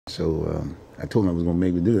So I told him I was going to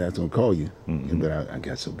maybe do that. I was going to call you, Mm-hmm. but I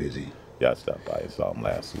got so busy. Yeah, I stopped by and saw him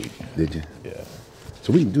last week. Did you? Yeah.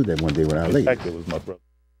 So we can do that one day without In late. fact, it was my brother.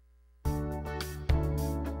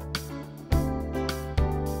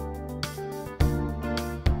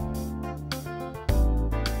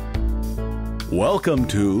 Welcome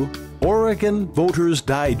to Oregon Voters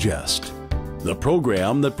Digest, the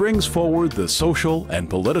program that brings forward the social and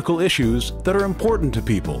political issues that are important to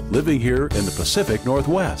people living here in the Pacific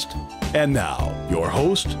Northwest. And now, your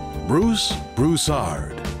host, Bruce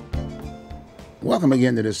Broussard. Welcome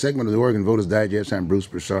again to this segment of the Oregon Voters Digest. I'm Bruce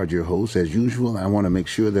Broussard, your host. As usual, I want to make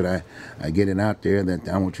sure that I get it out there that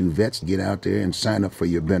I want you vets to get out there and sign up for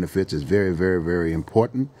your benefits. It's very, very, very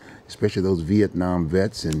important, especially those Vietnam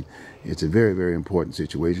vets. And it's a very, very important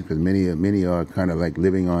situation because many are kind of like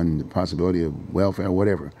living on the possibility of welfare or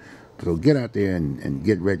whatever. So get out there and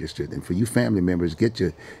get registered. And for you family members, get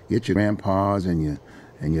your grandpas and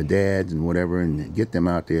your dads and whatever, and get them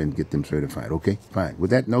out there and get them certified. Okay, fine. With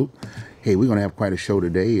that note, hey, we're going to have quite a show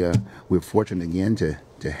today. We're fortunate again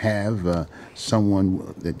to have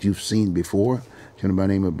someone that you've seen before. A gentleman by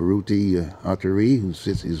the name of Buruti Arthuree, who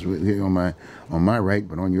sits is here on my right,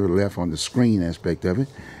 but on your left on the screen aspect of it.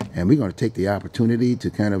 And we're going to take the opportunity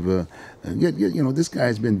to kind of get this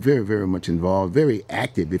guy's been very, very much involved, very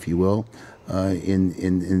active, if you will, in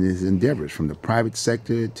his endeavors, from the private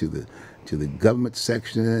sector to the government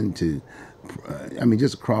section to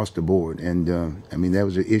just across the board. And there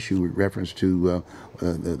was an issue with reference to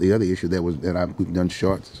the other issue we've done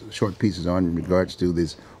short pieces on in regards to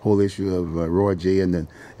this whole issue of Roy J. and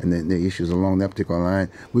the issues along that particular line.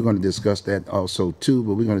 We're going to discuss that also too,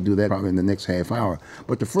 but we're going to do that probably in the next half hour.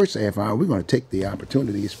 But the first half hour, we're going to take the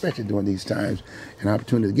opportunity, especially during these times, an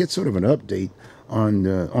opportunity to get sort of an update on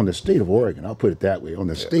the state of Oregon. I'll put it that way, on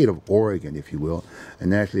the state of Oregon, if you will.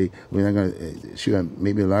 And actually, we're not going to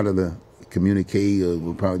maybe a lot of the communique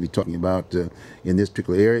we'll probably be talking about in this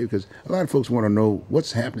particular area, because a lot of folks want to know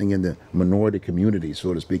what's happening in the minority community,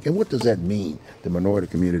 so to speak. And what does that mean, the minority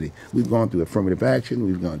community? We've gone through affirmative action,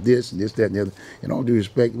 we've gone this, that, and the other. In all due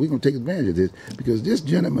respect, we're going to take advantage of this, because this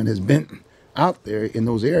gentleman has been out there in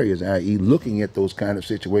those areas, i.e. looking at those kind of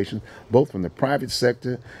situations, both from the private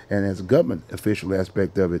sector and as a government official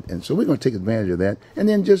aspect of it. And so we're going to take advantage of that. And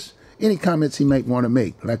then just any comments he might want to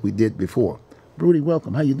make, like we did before. Bruty,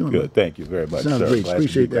 welcome. How you doing? Good. Man? Thank you very much, Sounds sir. great. Glad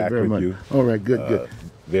Appreciate to be that back very with much. you. All right, good.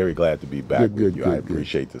 Very glad to be back with you. I Good.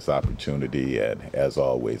 appreciate this opportunity, and as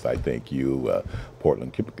always, I thank you,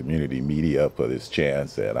 Portland Community Media, for this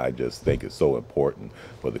chance. And I just think it's so important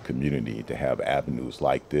for the community to have avenues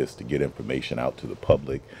like this to get information out to the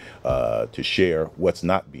public, to share what's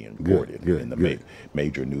not being reported in the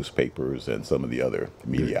major newspapers and some of the other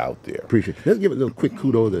media out there. Appreciate it. Let's give a little quick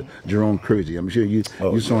kudos to Jerome Kersey. I'm sure you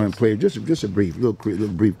saw him play. Just a brief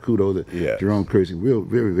kudos to Jerome Kersey.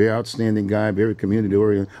 Very, very outstanding guy, very community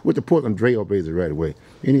oriented, with the Portland Trailblazers right away.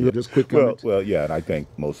 Any just quick comments? Well, yeah, and I think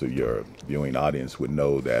most of your viewing audience would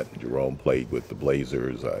know that Jerome played with the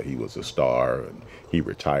Blazers. He was a star, and he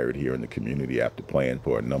retired here in the community after playing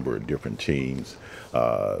for a number of different teams.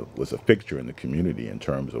 Was a fixture in the community in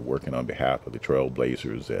terms of working on behalf of the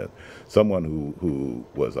Trailblazers, and someone who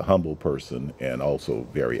was a humble person and also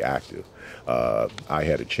very active. I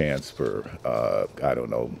had a chance for,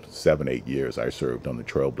 7, 8 years. I served on the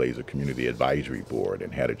Trailblazer Community Advisory Board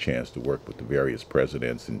and had a chance to work with the various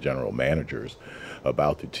presidents and general managers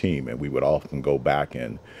about the team, and we would often go back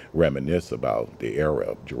and reminisce about the era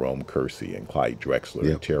of Jerome Kersey and Clyde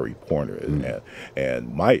Drexler and Terry Porter.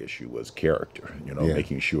 And my issue was character,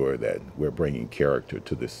 making sure that we're bringing character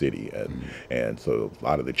to the city. And so a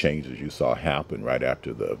lot of the changes you saw happen right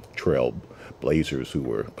after the Trailblazers, who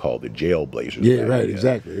were called the Jail Blazers. Yeah, right,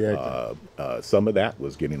 exactly. Some of that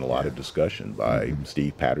was getting a lot of discussion by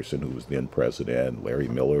Steve Patterson, who was then president, Larry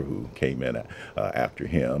Miller, who came in after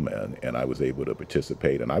him, and I was able to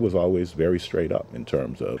participate. And I was always very straight up in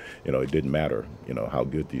terms of, it didn't matter, how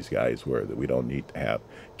good these guys were, that we don't need to have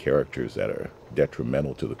characters that are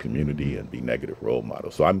detrimental to the community and be negative role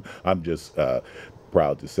models. So I'm just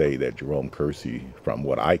proud to say that Jerome Kersey, from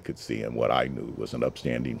what I could see and what I knew, was an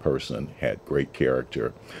upstanding person, had great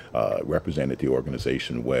character, represented the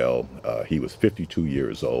organization well. He was 52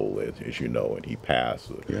 years old, as you know, and he passed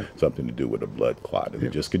with something to do with a blood clot. And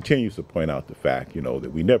it just continues to point out the fact,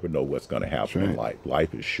 that we never know what's going to happen in life.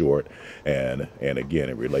 Life is short, and again,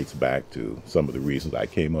 it relates back to some of the reasons I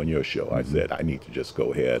came on your show. I said I need to just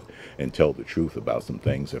go ahead and tell the truth about some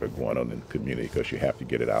things that are going on in the community, because you have to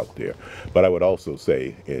get it out there. But I would also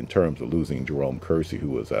say, in terms of losing Jerome Kersey,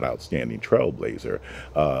 who was an outstanding trailblazer,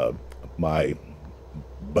 my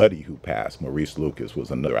Buddy who passed, Maurice Lucas,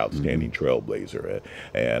 was another outstanding trailblazer,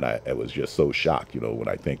 and I was just so shocked, you know, when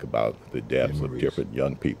I think about the deaths of different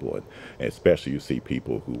young people, and especially you see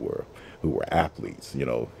people who were athletes, you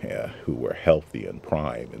know, who were healthy and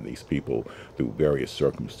prime, and these people, through various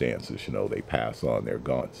circumstances, you know, they pass on, they're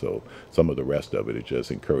gone. So some of the rest of it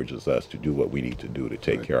just encourages us to do what we need to do to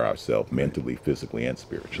take care of ourselves mentally, physically, and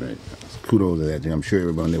spiritually. Kudos to that. I'm sure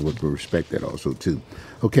everyone there would respect that also too.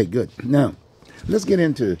 Okay, good. Now, let's get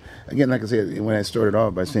into, again, like I said, when I started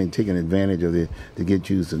off by saying taking advantage of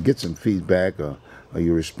to get some feedback or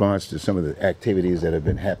your response to some of the activities that have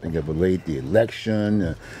been happening of late, the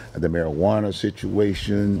election, the marijuana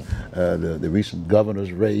situation, the recent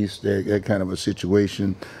governor's race, that kind of a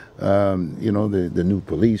situation. You know, the new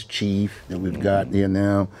police chief that we've got here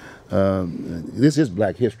now. This is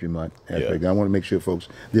Black History Month. I want to make sure, folks,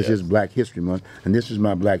 this is Black History Month, and this is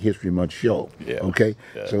my Black History Month show. Okay,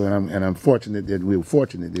 so I'm fortunate that we're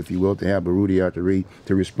fortunate, if you will, to have Buruti Arthuree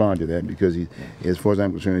to respond to that, because he, as far as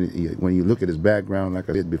I'm concerned, when you look at his background, like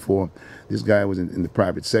I said before, this guy was in the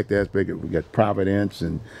private sector aspect. We got Providence,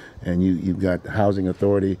 and you've got the Housing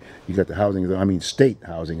Authority. You got the State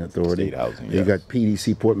Housing Authority. State Housing. You got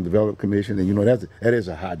PDC, Portland Development Commission, and you know that is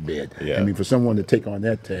a hotbed. I mean, for someone to take on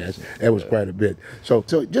that task, that was quite a bit. So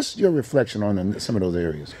just your reflection on some of those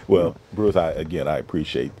areas. Well, Bruce, I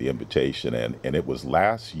appreciate the invitation, and it was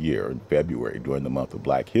last year in February during the month of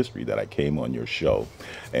Black History that I came on your show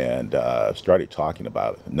and started talking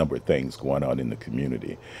about a number of things going on in the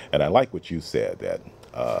community. And I like what you said, that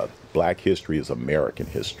Black history is American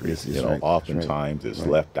history. You know, oftentimes it's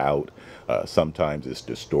left out. Sometimes it's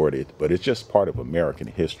distorted, but it's just part of American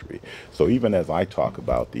history. So even as I talk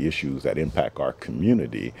about the issues that impact our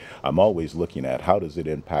community, I'm always looking at how does it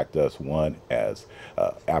impact us, one, as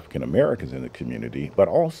African Americans in the community, but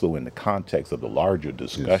also in the context of the larger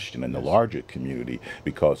discussion and the larger community,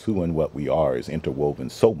 because who and what we are is interwoven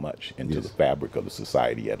so much into the fabric of the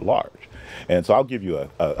society at large. And so I'll give you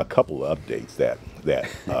a couple of updates that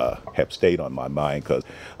have stayed on my mind, because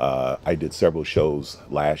I did several shows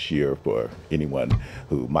last year for anyone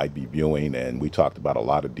who might be viewing, and we talked about a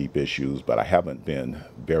lot of deep issues, but I haven't been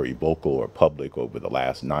very vocal or public over the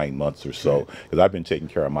last 9 months or so, because I've been taking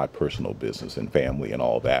care of my personal business and family and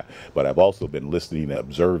all that, but I've also been listening and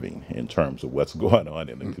observing in terms of what's going on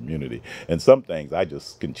in the community. And some things I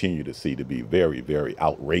just continue to see to be very, very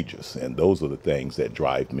outrageous, and those are the things that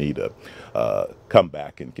drive me to come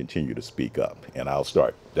back and continue to speak up. And I'll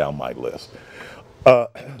start down my list. The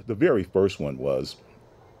very first one was,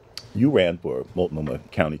 you ran for Multnomah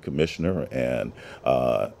County Commissioner, and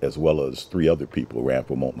as well as 3 other people ran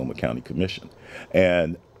for Multnomah County Commission.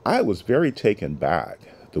 And I was very taken back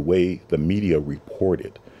the way the media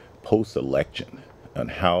reported post-election and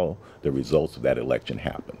how the results of that election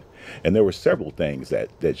happened. And there were several things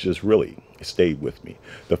that just really stayed with me.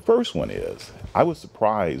 The first one is, I was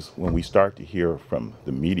surprised when we start to hear from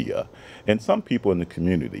the media, and some people in the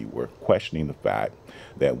community were questioning the fact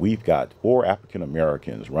that we've got 4 African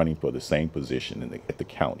Americans running for the same position at the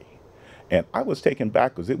county. And I was taken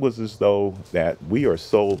back, because it was as though that we are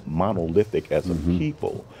so monolithic as a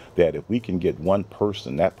people that if we can get one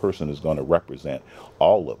person, that person is going to represent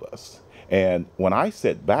all of us. And when I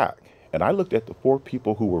sat back and I looked at the 4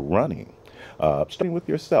 people who were running, starting with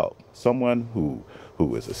yourself, someone who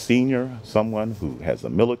is a senior, someone who has a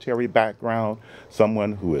military background,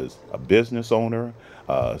 someone who is a business owner,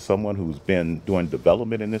 someone who's been doing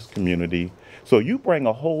development in this community. So you bring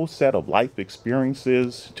a whole set of life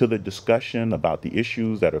experiences to the discussion about the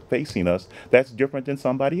issues that are facing us that's different than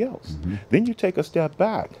somebody else. Then you take a step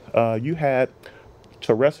back. You had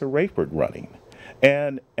Teresa Rayford running.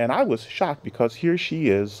 And I was shocked, because here she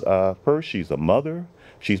is. First, she's a mother.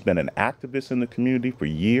 She's been an activist in the community for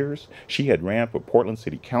years. She had ran for Portland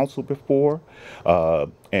City Council before,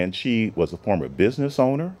 and she was a former business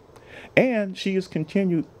owner. And she has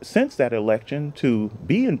continued since that election to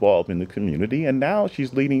be involved in the community, and now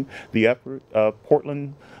she's leading the effort of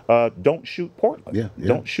Portland, Don't Shoot Portland,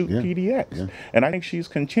 Don't Shoot PDX. And I think she's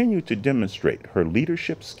continued to demonstrate her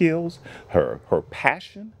leadership skills, her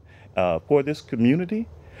passion for this community.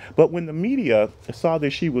 But when the media saw that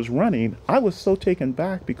she was running, I was so taken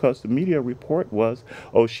back, because the media report was,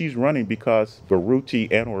 oh, she's running because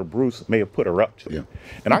Buruti and or Bruce may have put her up to it.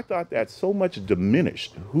 And I thought that so much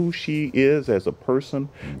diminished who she is as a person,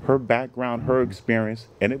 her background, her experience,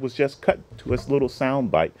 and it was just cut to a little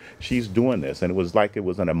soundbite. She's doing this, and it was like it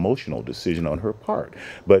was an emotional decision on her part.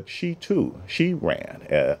 But she too, she ran,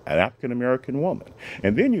 an African-American woman.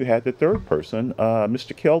 And then you had the third person,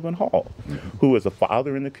 Mr. Kelvin Hall, who is a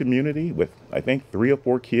father in the community with, I think, 3 or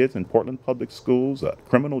 4 kids in Portland Public Schools, a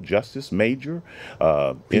criminal justice major in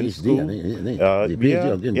PhD, school. I think,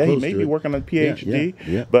 PhD, He may be working on a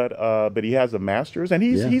PhD, but he has a master's, and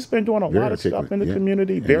he's been doing a Very lot of stuff articulate, in the yeah.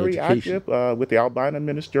 community, And very education. active with the Albina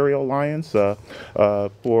Ministerial Alliance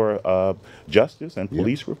for justice and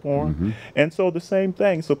police reform. And so the same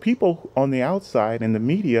thing. So people on the outside in the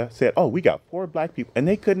media said, oh, we got 4 black people, and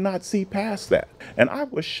they could not see past that. And I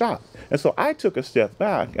was shocked. And so I took a step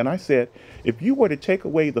back and I said, if you were to take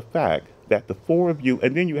away the fact that the 4 of you,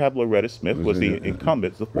 and then you have Loretta Smith was the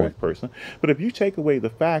incumbent, the 4th person. But if you take away the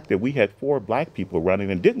fact that we had 4 black people running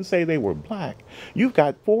and didn't say they were black, you've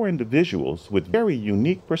got 4 individuals with very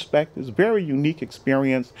unique perspectives, very unique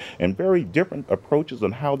experience, and very different approaches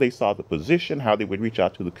on how they saw the position, how they would reach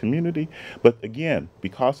out to the community. But again,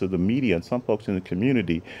 because of the media and some folks in the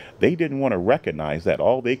community, they didn't want to recognize that.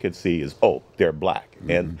 All they could see is, oh, they're black.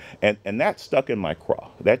 And that stuck in my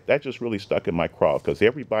craw. That just really stuck in my craw, because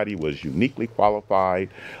everybody was uniquely qualified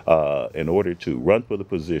in order to run for the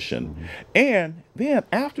position. And then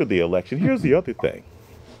after the election, here's the other thing.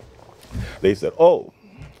 They said, oh,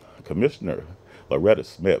 Commissioner Loretta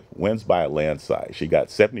Smith wins by a landslide. She got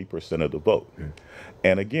 70% of the vote.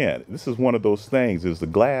 And again, this is one of those things, is the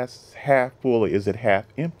glass half full or is it half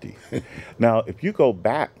empty? Now, if you go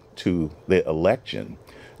back to the election,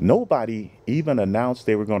 nobody even announced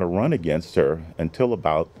they were going to run against her until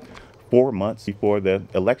about 4 months before the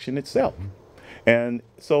election itself. And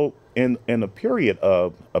so in a period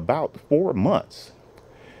of about 4 months,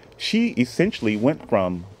 she essentially went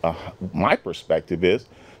from, my perspective is,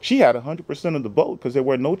 she had 100% of the vote because there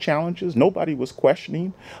were no challenges. Nobody was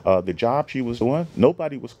questioning the job she was doing.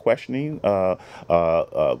 Nobody was questioning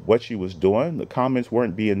what she was doing. The comments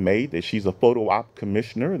weren't being made that she's a photo op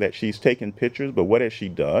commissioner, that she's taking pictures, but what has she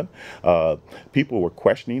done? People were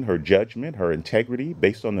questioning her judgment, her integrity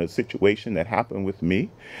based on the situation that happened with me.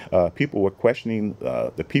 People were questioning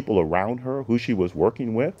the people around her, who she was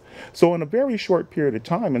working with. So in a very short period of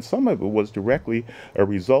time, and some of it was directly a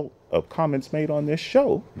result of comments made on this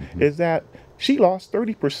show, is that she lost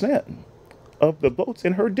 30% of the votes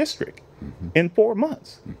in her district in 4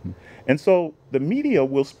 months. And so the media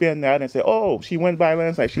will spin that and say, oh, she went by a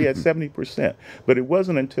landslide, she had 70%. But it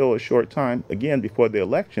wasn't until a short time, again, before the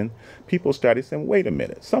election, people started saying, wait a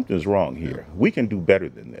minute, something's wrong here. We can do better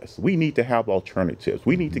than this. We need to have alternatives.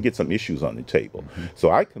 We need to get some issues on the table. So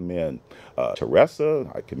I commend Teresa,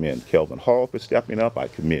 I commend Kelvin Hall for stepping up, I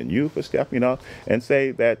commend you for stepping up, and say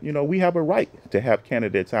that, you know, we have a right to have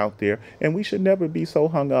candidates out there, and we should never be so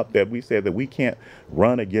hung up that we say that we can't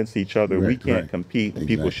run against each other, we can't compete,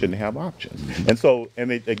 people shouldn't have options. And so,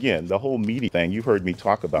 again, the whole media thing, you've heard me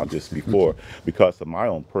talk about this before, because of my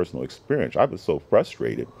own personal experience. I was so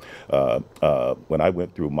frustrated when I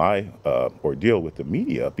went through my ordeal with the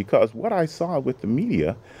media, because what I saw with the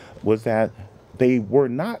media was that they were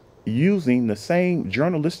not using the same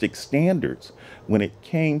journalistic standards when it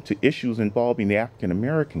came to issues involving the African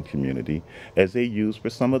American community as they used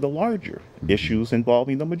for some of the larger issues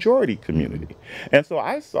involving the majority community. And so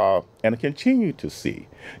I saw, and I continue to see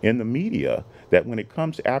in the media, that when it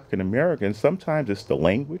comes to African Americans, sometimes it's the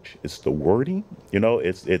language, it's the wording, you know,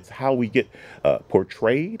 it's how we get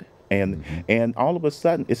portrayed. And all of a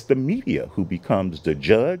sudden, it's the media who becomes the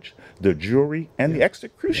judge, the jury, and the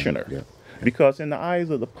executioner. Because in the eyes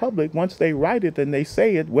of the public, once they write it and they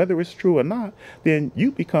say it, whether it's true or not, then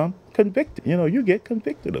you become convicted. You know, you get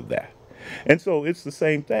convicted of that. And so it's the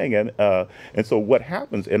same thing. And so what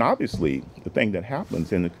happens, and obviously the thing that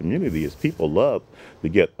happens in the community is people love to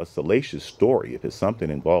get a salacious story. If it's something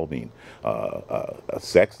involving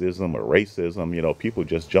sexism or racism, you know, people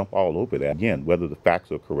just jump all over that, again, whether the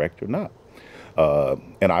facts are correct or not.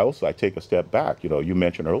 And I take a step back. You know, you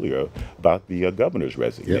mentioned earlier about the governor's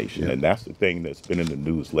resignation, and that's the thing that's been in the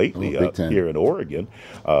news lately here in Oregon.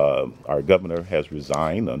 Our governor has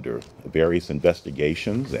resigned under various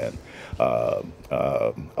investigations and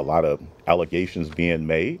a lot of allegations being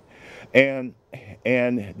made. And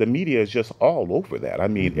the media is just all over that. I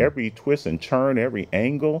mean, every twist and turn, every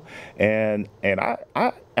angle, and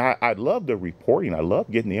I love the reporting. I love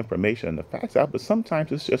getting the information and the facts out, but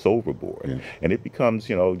sometimes it's just overboard, and it becomes,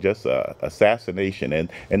 you know, just assassination.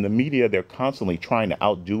 And the media, they're constantly trying to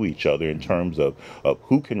outdo each other in terms of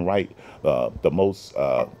who can write the most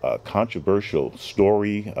controversial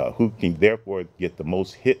story, who can therefore get the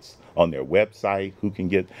most hits on their website, who can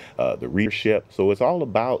get the readership. So it's all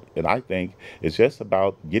about, and I think It's just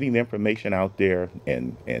about getting the information out there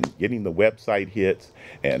and getting the website hits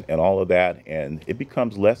and all of that. And it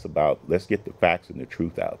becomes less about let's get the facts and the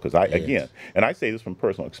truth out. Because again, and I say this from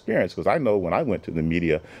personal experience, because I know when I went to the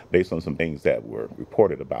media based on some things that were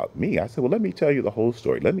reported about me, I said, well, let me tell you the whole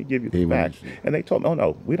story. Let me give you the facts. And they told me, oh,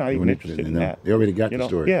 no, we're not even interested in that. They already got the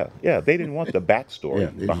story. Yeah. They didn't want the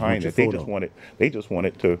backstory behind it. They just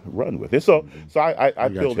wanted to run with it. So I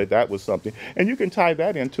feel that was something. And you can tie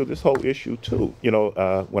that into this whole issue, too.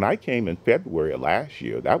 When I came in February of last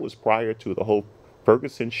year, that was prior to the whole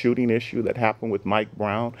Ferguson shooting issue that happened with Mike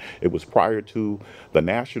Brown. It was prior to the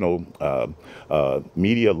national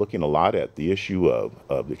media looking a lot at the issue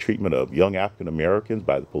of the treatment of young African Americans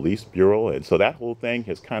by the police bureau. And so that whole thing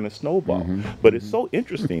has kind of snowballed. But it's so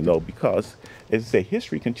interesting, though, because as I say,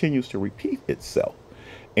 history continues to repeat itself.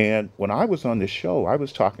 And when I was on this show, I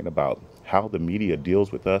was talking about how the media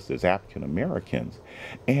deals with us as African Americans.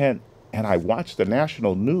 And I watch the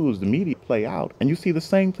national news, the media play out, and you see the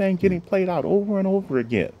same thing getting played out over and over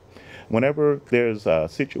again. Whenever there's a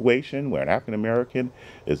situation where an African American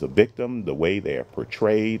is a victim, the way they're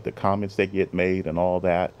portrayed, the comments that get made, and all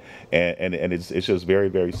that, and it's just very,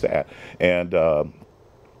 very sad. And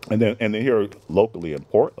then here locally in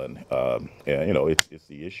Portland, it's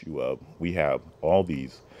the issue of we have all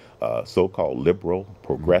these so-called liberal,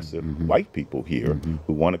 progressive white people here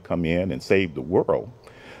who want to come in and save the world,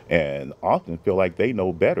 and often feel like they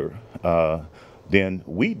know better than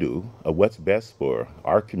we do of what's best for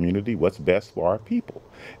our community, what's best for our people.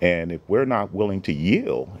 And if we're not willing to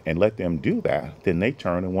yield and let them do that, then they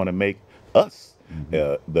turn and want to make us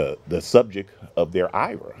the subject of their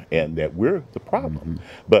ire, and that we're the problem.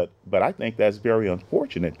 But I think that's very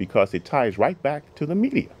unfortunate, because it ties right back to the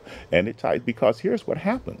media. And it ties because here's what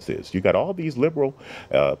happens is you got all these liberal,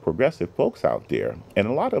 progressive folks out there, and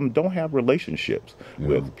a lot of them don't have relationships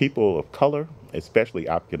with people of color, especially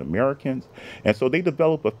African Americans. And so they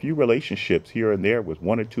develop a few relationships here and there with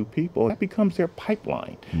one or two people. That becomes their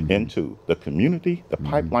pipeline into the community, the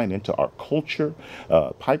pipeline into our culture,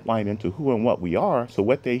 pipeline into who and what we are. So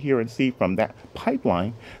what they hear and see from that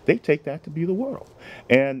pipeline, they take that to be the world.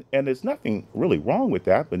 And there's nothing really wrong with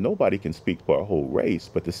that, but nobody can speak for a whole race.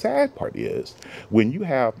 But the sad part is when you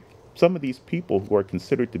have some of these people who are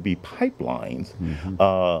considered to be pipelines,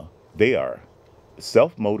 they are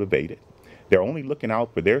self-motivated. They're only looking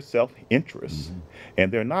out for their self-interest,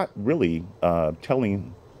 and they're not really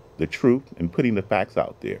telling the truth and putting the facts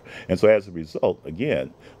out there. And so as a result,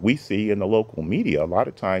 again, we see in the local media, a lot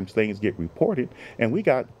of times things get reported, and we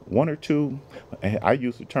got one or two, I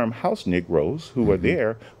use the term house Negroes, who are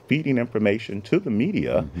there feeding information to the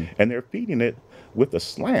media, and they're feeding it with a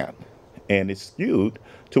slant, and it's skewed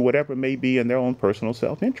to whatever may be in their own personal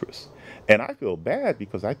self-interest. And I feel bad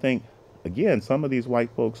because I think, again, some of these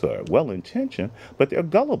white folks are well-intentioned, but they're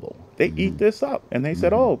gullible. They eat this up, and they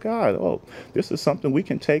said, "Oh God, this is something we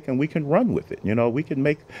can take and we can run with it. We can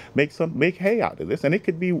make hay out of this, and it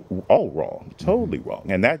could be all wrong, totally wrong."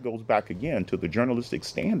 And that goes back again to the journalistic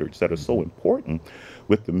standards that are so important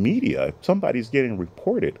with the media. If somebody's getting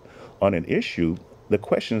reported on an issue, the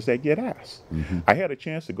questions that get asked. I had a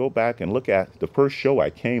chance to go back and look at the first show I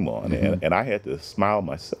came on, and I had to smile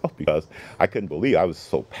myself because I couldn't believe I was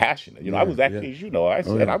so passionate. I was actually, I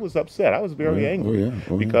said I was upset. I was very angry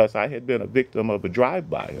because I had been a victim of a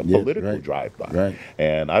drive-by, a political drive-by.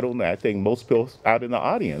 And I don't know, I think most people out in the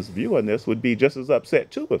audience viewing this would be just as upset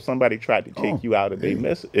too if somebody tried to take you out and they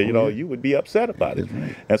miss it. You would be upset about it.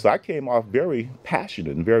 And so I came off very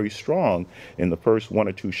passionate and very strong in the first one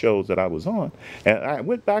or two shows that I was on. And I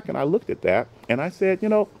went back and I looked at that and I said,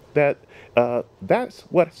 that's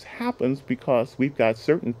what happens because we've got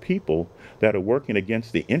certain people that are working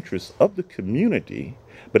against the interests of the community,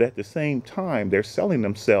 but at the same time, they're selling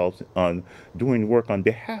themselves on doing work on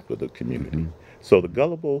behalf of the community. So the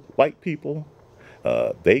gullible white people,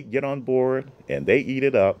 they get on board and they eat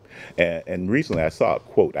it up. And recently I saw a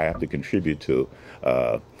quote I have to contribute to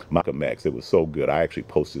Malcolm X. It was so good. I actually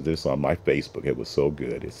posted this on my Facebook. It was so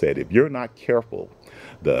good. It said, if you're not careful,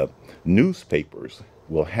 the newspapers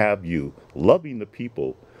will have you loving the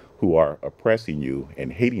people who are oppressing you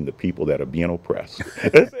and hating the people that are being oppressed.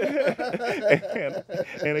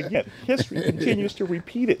 and again, history continues to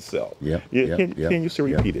repeat itself. It continues to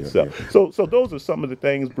repeat itself. So those are some of the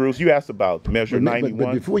things, Bruce. You asked about Measure 91.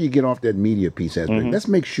 But before you get off that media piece aspect, let's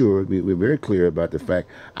make sure we're very clear about the fact.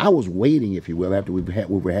 I was waiting, if you will, after we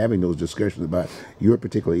were having those discussions about your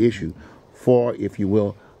particular issue, for, if you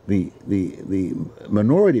will, the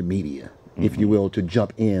minority media, if you will, to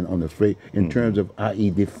jump in on the freight in terms of, i.e.,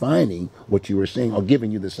 defining what you were saying or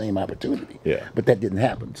giving you the same opportunity. Yeah. But that didn't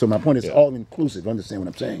happen. So my point is all inclusive. Understand what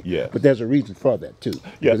I'm saying? Yeah. But there's a reason for that too,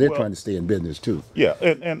 because they're well, trying to stay in business too. Yeah,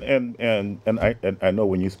 and I know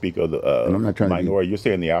when you speak of the And I'm not trying to be- minority, you're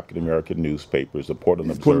saying the African American newspapers, the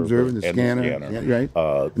Portland Portland Observer, Observer, the and Scanner, the Scanner, yeah,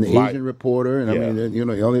 right? And the my- Asian Reporter, and I Yeah. mean, you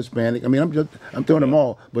know, all Hispanic. I mean, I'm throwing them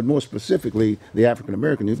all, but more specifically the African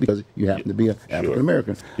American news, because you happen to be an African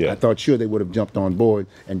American. Yeah. I thought sure they would have jumped on board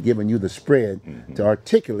and given you the spread to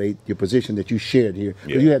articulate your position that you shared here,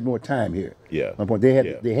 because Yeah. you had more time here. Yeah. My point, they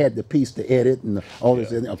had the piece to edit and all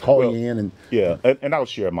this, and call Well, you in, and and I'll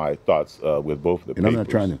share my thoughts with both of the And I'm papers. not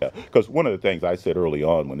trying to- Because one of the things I said early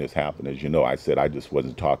on when this happened, as you know, I said I just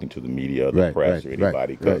wasn't talking to the media, the Right, press, right, or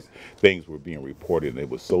anybody, right, because things were being reported and it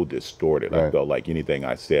was so distorted. I Right. felt like anything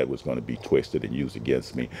I said was going to be twisted and used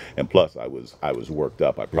against me. And plus, I was worked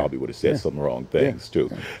up. I probably would have said some wrong things too.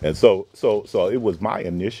 And so it was my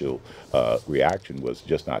initial reaction was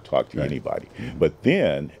just not talk to anybody. But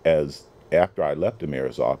then after I left the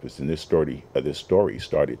mayor's office and this story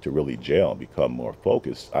started to really gel and become more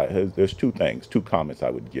focused, there's two comments I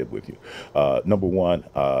would give with you. Number one,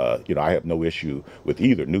 I have no issue with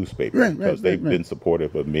either newspaper because they've been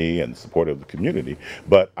supportive of me and supportive of the community.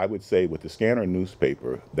 But I would say with the Scanner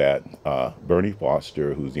newspaper that Bernie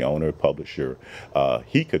Foster, who's the owner, publisher,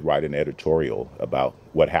 he could write an editorial about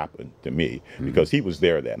what happened to me because he was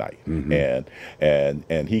there that night,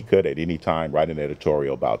 and he could at any time write an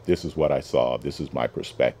editorial about this is what I saw, this is my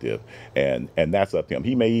perspective, and that's up to him.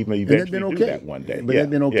 He may even eventually do that one day. But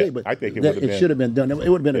that'd been okay. Yeah. But I think it should have been done. It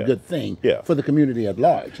would have been a good thing for the community at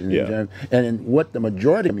large, and what the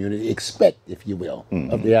majority community expect, if you will,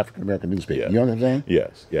 of the African American newspaper. You know what I'm saying?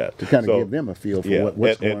 Yes. To kind of give them a feel for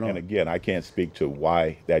what's going on. And again, I can't speak to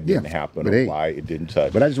why that didn't happen or why it didn't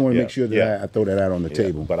touch. But I just want to make sure that I throw that out on the table.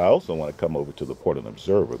 But I also want to come over to the Portland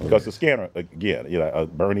Observer because the Scanner, again,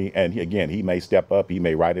 Bernie, and he may step up, he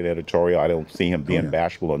may write an editorial. I don't see him being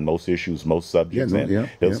bashful on most issues, most subjects, and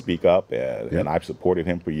he'll speak up. And I've supported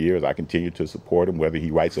him for years. I continue to support him, whether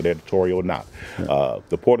he writes an editorial or not.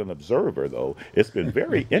 The Portland Observer, though, it's been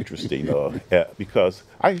very interesting because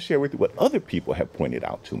I share with you what other people have pointed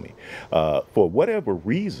out to me. For whatever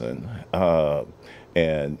reason,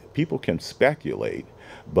 and people can speculate,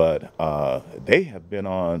 but they have been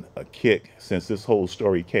on a kick since this whole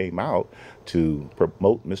story came out to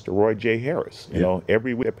promote Mr. Roy J. Harris. You know,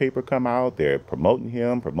 every week a paper come out, they're promoting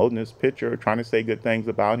him, promoting his picture, trying to say good things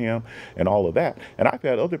about him and all of that. And I've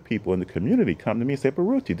had other people in the community come to me and say,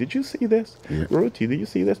 Buruti, did you see this? Buruti, did you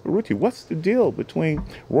see this? Buruti, what's the deal between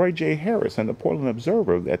Roy J. Harris and the Portland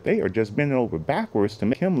Observer that they are just bending over backwards to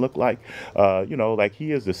make him look like, like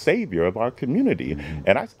he is the savior of our community?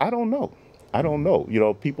 And I don't know. I don't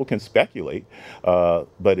know. People can speculate,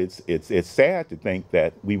 but it's sad to think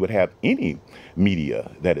that we would have any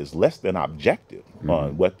media that is less than objective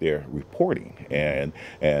on what they're reporting, and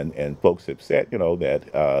folks have said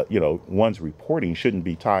that one's reporting shouldn't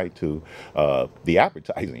be tied to the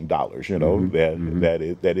advertising dollars.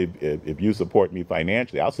 That if you support me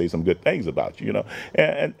financially, I'll say some good things about you.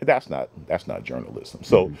 And that's not journalism.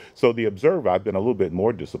 So the Observer, I've been a little bit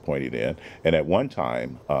more disappointed in, and at one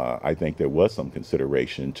time I think there was some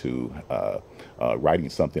consideration to writing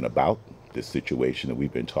something about this situation that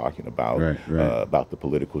we've been talking about, about the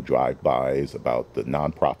political drive-bys, about the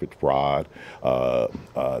nonprofit fraud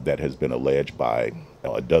that has been alleged by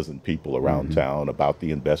a dozen people around town, about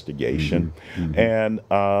the investigation, and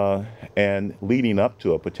leading up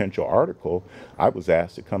to a potential article, I was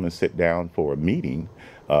asked to come and sit down for a meeting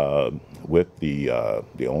with the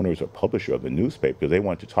owners or publisher of the newspaper because they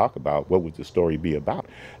wanted to talk about what would the story be about.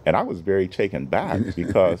 And I was very taken back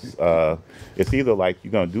because it's either like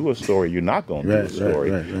you're going to do a story, you're not going to do a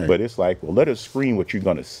story, but it's like, well, let us screen what you're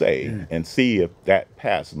going to say and see if that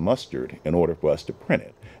passed mustard in order for us to print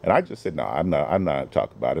it. And I just said, no, I'm not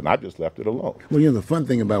talking about it, and I just left it alone. Well, the fun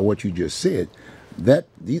thing about what you just said,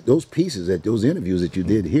 those pieces, those interviews that you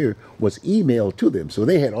did here was emailed to them, so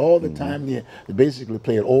they had all the time to basically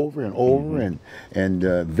play it over and over and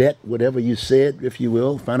vet whatever you said, if you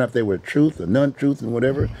will, find out if they were truth or non-truth and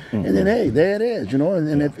whatever, and then hey, there it is,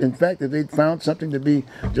 and if, in fact, if they found something to be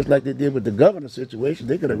just like they did with the governor situation,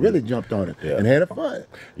 they could have really jumped on it and had a fun.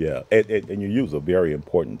 Yeah, and you use a very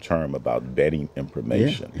important term about vetting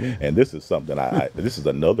information, and this is something this is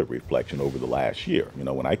another reflection over the last year.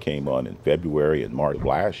 When I came on in February and March of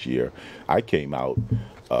last year, I came out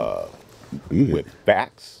with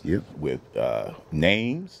facts, with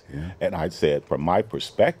names, and I said, from my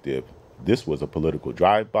perspective, this was a political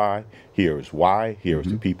drive-by. Here's why. Here's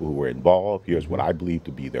the people who were involved. Here's what I believe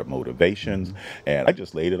to be their motivations. And I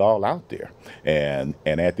just laid it all out there. And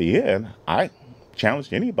at the end, I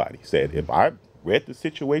challenged anybody. Said, if I read the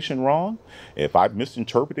situation wrong, if I've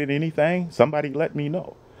misinterpreted anything, somebody let me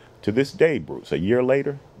know. To this day, Bruce, a year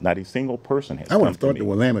later, not a single person has I would come have thought to the me.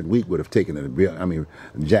 Willamette Week would have taken it. I mean,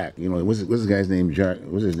 Jack. You know, what's the guy's name? Jack.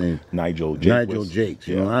 What's his name? Nigel Jakes. Nigel Jakes.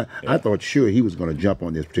 You know, I thought sure he was going to jump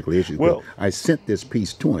on this particular issue. Well, I sent this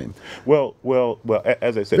piece to him. Well,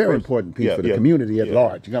 as I said, Very first, important piece for the community at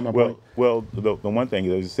large. You got my point? Well, the one thing,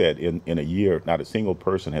 as I said, in a year, not a single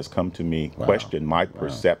person has come to me, questioned my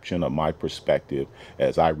perception or my perspective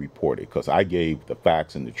as I reported, because I gave the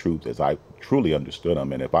facts and the truth as I truly understood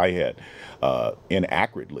them. And if I had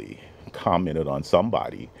inaccurately commented on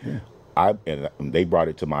somebody, and they brought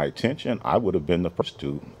it to my attention, I would have been the first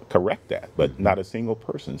to correct that, but not a single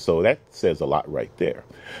person. So that says a lot right there.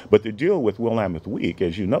 But the deal with Willamette Week,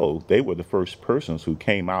 as you know, they were the first persons who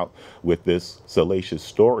came out with this salacious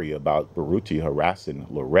story about Buruti harassing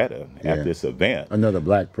Loretta at this event. Another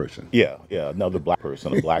black person. Yeah, another black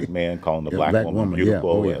person, a black man calling a black woman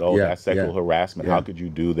beautiful, and that's sexual harassment. How could you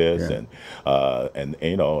do this? And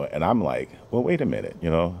you know, and I'm like, well, wait a minute, you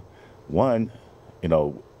know, one, you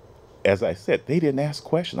know, as I said, they didn't ask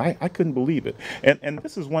questions. I couldn't believe it. And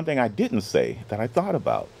this is one thing I didn't say that I thought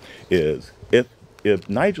about is if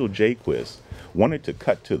Nigel Jakes wanted to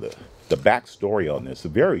cut to the backstory on this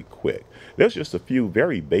very quick, there's just a few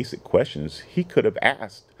very basic questions he could have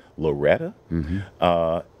asked Loretta,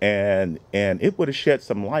 and it would have shed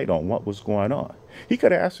some light on what was going on. He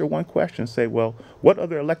could have asked her one question, say, well, what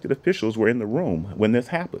other elected officials were in the room when this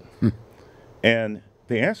happened? And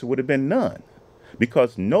the answer would have been none,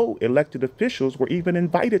 because no elected officials were even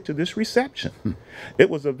invited to this reception. It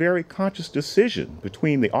was a very conscious decision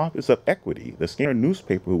between the Office of Equity, the Scanner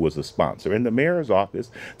newspaper who was a sponsor, and the mayor's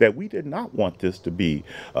office, that we did not want this to be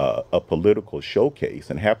a political showcase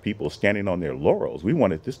and have people standing on their laurels. We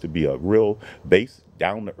wanted this to be a real base,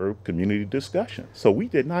 down-to-earth community discussion. So we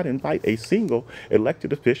did not invite a single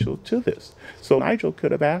elected official to this. So Nigel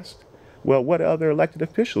could have asked, well, what other elected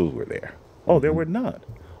officials were there? Oh, there were none.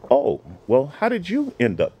 Oh, well, how did you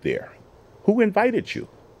end up there? Who invited you?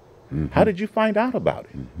 How did you find out about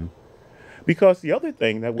it? Because the other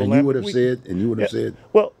thing that you would have said,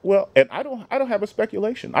 well, and I don't have a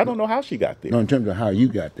speculation. I don't know how she got there. No, in terms of how you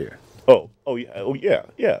got there. Oh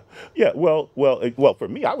yeah. Well, for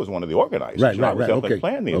me, I was one of the organizers. Right. I was helping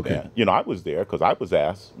plan the event. You know, I was there because I was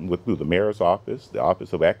asked through the mayor's office, the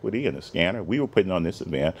Office of Equity, and the Scanner. We were putting on this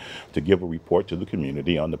event to give a report to the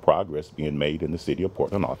community on the progress being made in the city of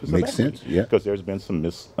Portland Office of Equity. Makes sense, yeah. Because there's been some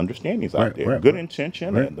misunderstandings out there. Good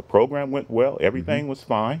intention, and the program went well. Everything was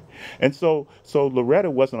fine. And so Loretta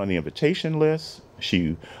wasn't on the invitation list.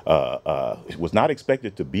 She was not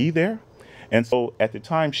expected to be there. And so at the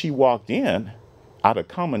time she walked in, out of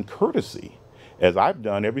common courtesy, as I've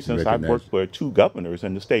done ever since I've worked for 2 governors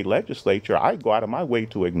in the state legislature, I go out of my way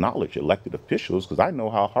to acknowledge elected officials because I know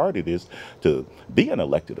how hard it is to be an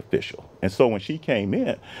elected official. And so when she came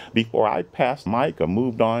in, before I passed the mic or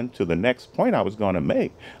moved on to the next point I was going to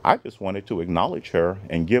make, I just wanted to acknowledge her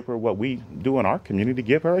and give her what we do in our community,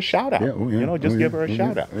 give her a shout out. Give her a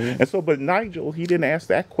shout out. And so, but Nigel, he didn't ask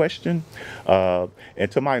that question. And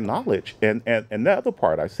to my knowledge, and the other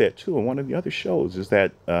part I said too in one of the other shows is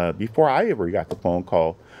that before I ever got the phone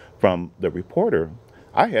call from the reporter,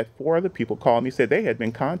 I had 4 other people call me, said they had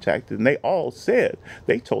been contacted, and they all said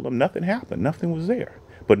they told them nothing happened, nothing was there.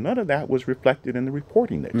 But none of that was reflected in the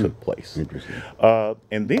reporting that took place. Interesting.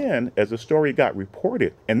 And then as the story got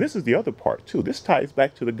reported, and this is the other part too, this ties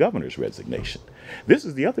back to the governor's resignation. This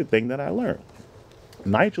is the other thing that I learned.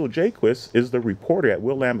 Nigel Jakes is the reporter at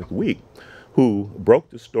Willamette Week who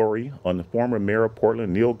broke the story on the former mayor of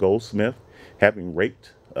Portland, Neil Goldsmith, having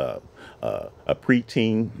raped a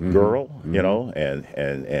preteen girl, you know,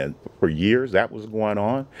 and for years that was going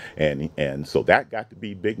on, and so that got to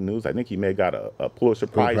be big news. I think he may have got a Pulitzer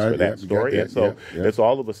Prize for that story, and so it's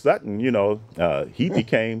all of a sudden, you know, he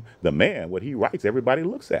became the man. What he writes, everybody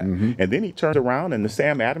looks at, and then he turns around and the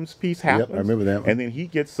Sam Adams piece happens. I remember that one. And then he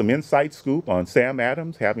gets some inside scoop on Sam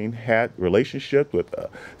Adams having had relationship with a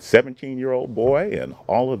 17-year-old boy and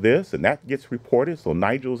all of this, and that gets reported. So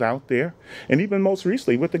Nigel's out there, and even most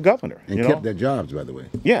recently with the governor. And kept their jobs, by the way.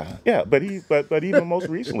 Yeah. But even most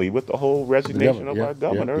recently with the whole resignation of our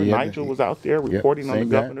governor, Nigel was out there reporting on the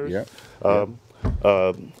governor's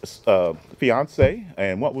fiance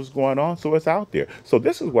and what was going on. So it's out there. So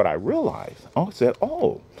this is what I realized. I said,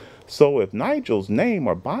 so if Nigel's name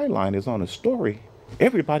or byline is on a story,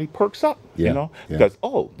 everybody perks up, Yeah, yeah. because,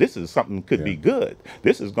 oh, this is something could be good.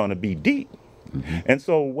 This is going to be deep. And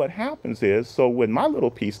so what happens is, so when my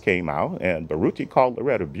little piece came out and Buruti called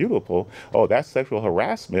Loretta beautiful, oh, that's sexual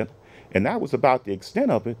harassment. And that was about the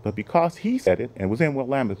extent of it. But because he said it and was in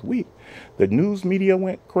Willamette Week, the news media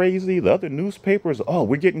went crazy. The other newspapers, oh,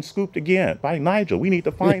 we're getting scooped again by Nigel. We need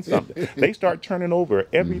to find something. They start turning over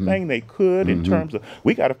everything they could in terms of,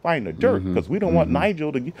 we got to find the dirt because we don't want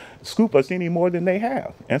Nigel to scoop us any more than they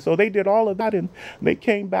have. And so they did all of that. And they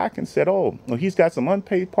came back and said, oh, well, he's got some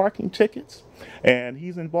unpaid parking tickets and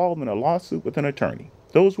he's involved in a lawsuit with an attorney.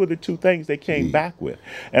 Those were the two things they came back with,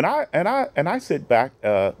 and I sit back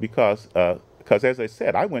because as I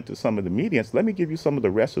said, I went to some of the media and said, let me give you some of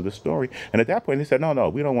the rest of the story. And at that point, they said, no,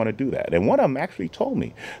 we don't want to do that. And one of them actually told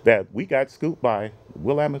me that we got scooped by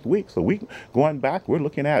Willamette Week. So we going back, we're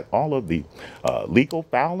looking at all of the legal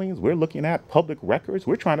filings. We're looking at public records.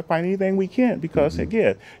 We're trying to find anything we can because,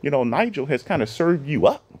 again, Nigel has kind of served you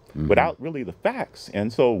up without really the facts.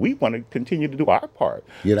 And so we want to continue to do our part.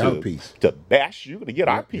 Get our piece. To bash you, to get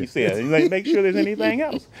our piece in, and make sure there's anything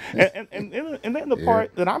else. And then the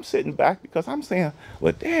part that I'm sitting back because I'm saying,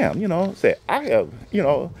 well, damn, say I have,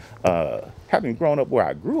 having grown up where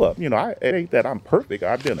I grew up, it ain't that I'm perfect.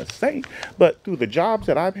 I've been a saint, but through the jobs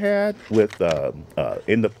that I've had with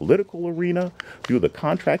in the political arena, through the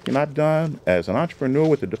contracting I've done as an entrepreneur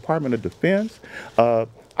with the Department of Defense,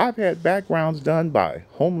 I've had backgrounds done by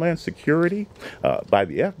Homeland Security, by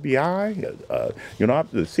the FBI,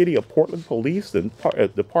 the City of Portland Police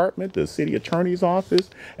Department, the City Attorney's Office,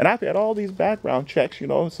 and I've had all these background checks,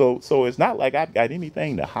 so it's not like I've got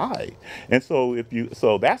anything to hide. And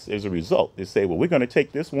so that's as a result. They say, well, we're going to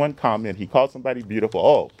take this one comment. He called somebody beautiful.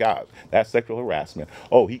 Oh, God, that's sexual harassment.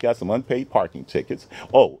 Oh, he got some unpaid parking tickets.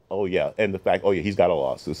 Oh, yeah. And the fact, oh, yeah, he's got a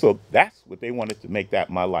lawsuit. So that's what they wanted to make that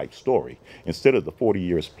my life story instead of the 40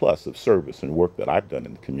 years plus of service and work that I've done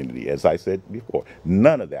in the community. As I said before,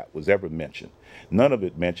 none of that was ever mentioned. None of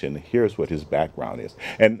it mentioned, here's what his background is.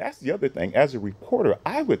 And that's the other thing. As a reporter,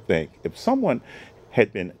 I would think if someone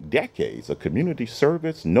had been decades of community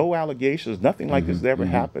service, no allegations, nothing like this has ever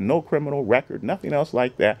happened, no criminal record, nothing else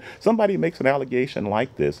like that. Somebody makes an allegation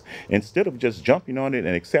like this, instead of just jumping on it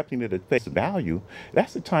and accepting it at face value,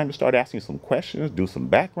 that's the time to start asking some questions, do some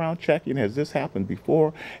background checking. Has this happened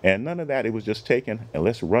before? And none of that. It was just taken and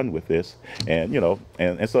let's run with this. And,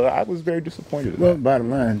 and so I was very disappointed. Well, bottom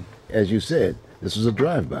line, as you said, this was a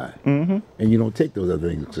drive-by, and you don't take those other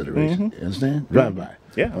things into consideration. You understand? Drive-by.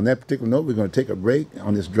 Yeah. On that particular note, we're going to take a break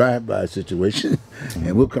on this drive-by situation,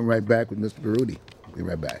 and we'll come right back with Mr. Buruti. Be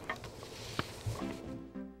right back.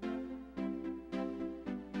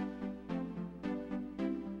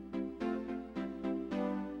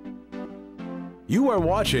 You are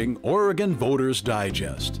watching Oregon Voters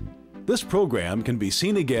Digest. This program can be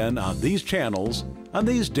seen again on these channels on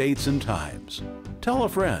these dates and times. Tell a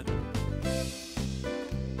friend.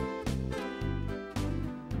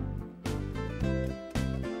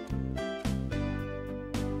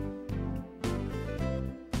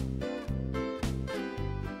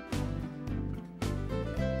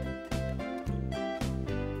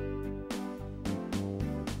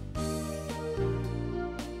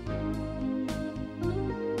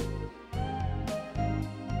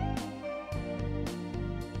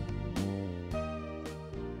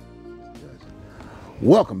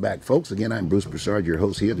 Welcome back, folks. Again, I'm Bruce Broussard, your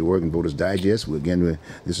host here at the Oregon Voters Digest.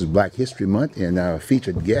 This is Black History Month, and our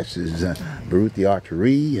featured guest is Buruti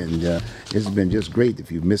Arthuree, and it's been just great.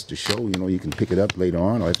 If you've missed the show, you can pick it up later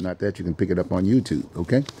on, or if not that, you can pick it up on YouTube,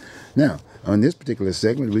 okay? Now, on this particular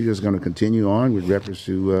segment, we're just going to continue on with reference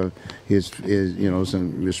to his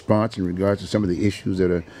some response in regards to some of the issues that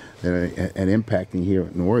are impacting here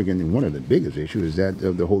in Oregon. And one of the biggest issues is that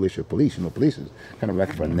of the whole issue of police. Police is kind of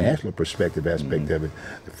like from a national perspective aspect of it.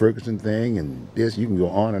 The Ferguson thing and this, you can go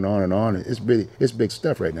on and on and on. It's big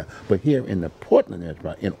stuff right now. But here in the Portland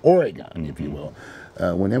area, in Oregon, if you will,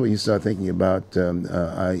 whenever you start thinking about,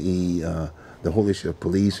 i.e., the whole issue of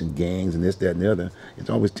police and gangs and this, that, and the other,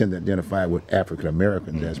 it's always tend to identify with African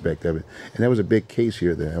Americans aspect of it. And that was a big case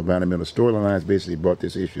here. The environmental storylines basically brought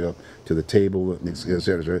this issue up to the table, et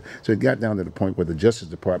cetera. So it got down to the point where the Justice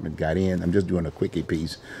Department got in. I'm just doing a quickie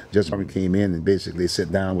piece. Justice Department came in and basically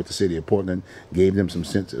sat down with the city of Portland, gave them some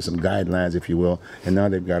guidelines, if you will, and now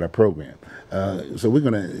they've got a program. So we're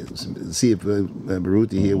going to see if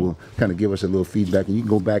Buruti here will kind of give us a little feedback, and you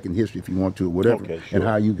can go back in history if you want to, or whatever, okay, sure. And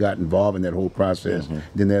how you got involved in that whole process.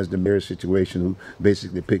 Then there's the mayor situation, who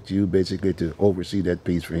basically picked you to oversee that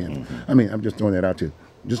piece for him. I mean, I'm just throwing that out to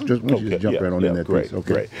Just want you to jump right on in that great, piece.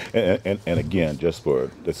 Okay. great. And again, just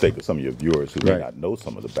for the sake of some of your viewers who may not know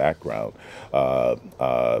some of the background,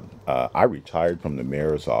 I retired from the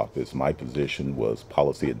mayor's office. My position was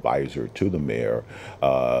policy advisor to the mayor.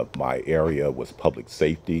 My area was public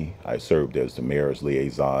safety. I served as the mayor's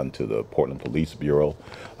liaison to the Portland Police Bureau,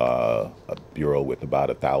 a bureau with about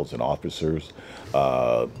 1,000 officers.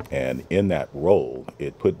 And in that role,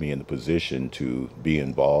 it put me in the position to be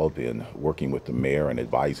involved in working with the mayor and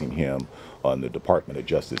advising him on the Department of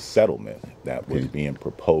Justice settlement that was being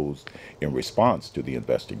proposed in response to the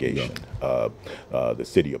investigation. The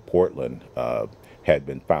city of Portland had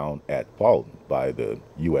been found at fault by the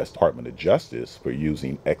U.S. Department of Justice for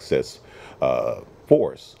using excess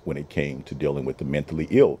force when it came to dealing with the mentally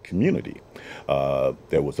ill community.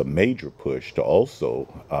 There was a major push to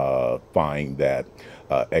also find that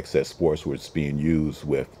excess force was being used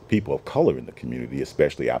with people of color in the community,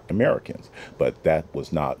 especially African Americans. But that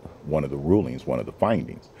was not one of the rulings, one of the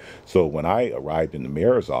findings. So when I arrived in the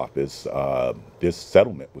mayor's office, this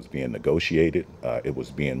settlement was being negotiated. It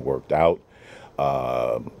was being worked out.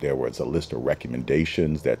 There was a list of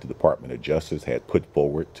recommendations that the Department of Justice had put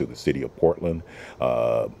forward to the city of Portland,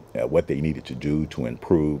 what they needed to do to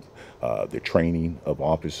improve the training of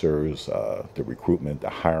officers, the recruitment, the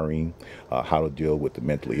hiring, how to deal with the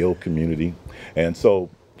mentally ill community. And so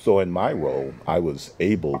in my role, I was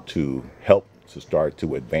able to help to start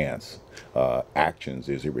to advance actions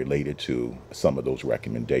as it related to some of those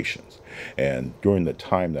recommendations. And during the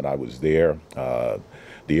time that I was there,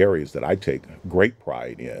 the areas that I take great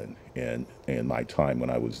pride in my time when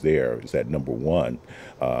I was there is that, number one,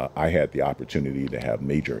 I had the opportunity to have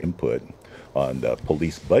major input on the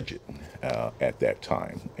police budget at that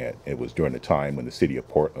time. And it was during the time when the city of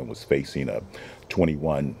Portland was facing a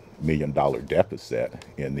 $21 million deficit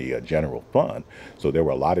in the general fund. So there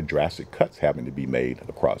were a lot of drastic cuts having to be made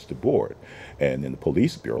across the board. And in the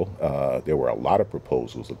police bureau, there were a lot of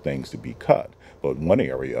proposals of things to be cut. But one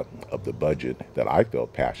area of the budget that I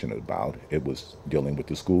felt passionate about, it was dealing with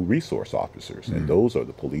the school resource officers. And those are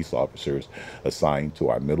the police officers assigned to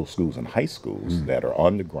our middle schools and high schools that are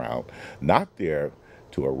on the ground, not there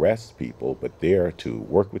to arrest people, but there to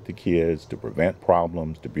work with the kids, to prevent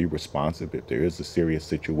problems, to be responsive if there is a serious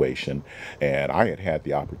situation. And I had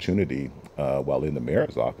the opportunity while in the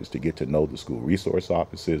mayor's office to get to know the school resource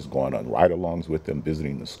officers, going on ride-alongs with them,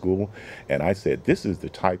 visiting the school. And I said, this is the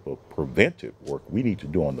type of preventive work we need to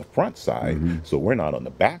do on the front side, so we're not on the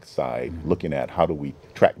back side looking at how do we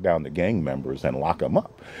track down the gang members and lock them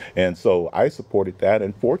up. And so I supported that,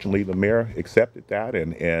 and fortunately the mayor accepted that,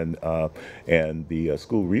 and the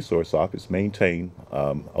school resource office maintained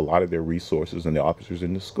a lot of their resources and the officers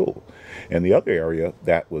in the school. And the other area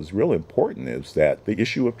that was real important is that the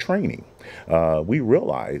issue of training. We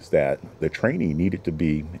realized that the training needed to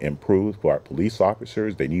be improved for our police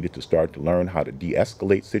officers. They needed to start to learn how to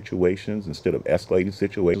de-escalate situations instead of escalating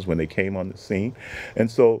situations when they came on the scene. And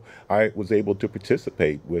so I was able to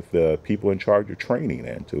participate with the people in charge of training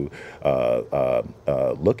and to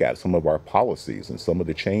look at some of our policies and some of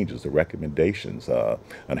the changes, the recommendations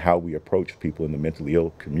on how we approach people in the mentally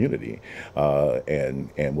ill community,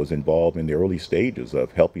 and was involved in the early stages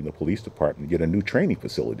of helping the police department get a new training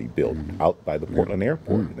facility built out by the Portland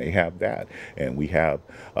airport. And they have that. And we have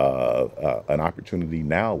an opportunity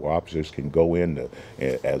now where officers can go in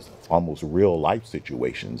as almost real life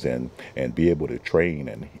situations and be able to train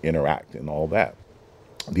and interact and all that.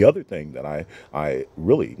 The other thing that I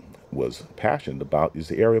really was passionate about is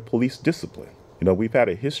the area of police discipline. You know, we've had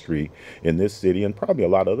a history in this city and probably a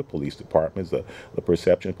lot of other police departments, the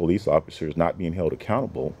perception of police officers not being held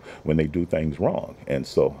accountable when they do things wrong. And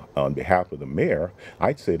so on behalf of the mayor,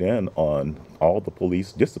 I'd sit in on all the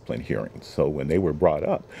police discipline hearings. So when they were brought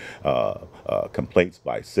up, complaints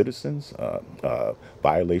by citizens,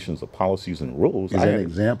 violations of policies and rules. Is that an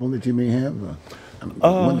example that you may have?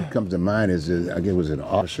 One that comes to mind is, I guess, was it an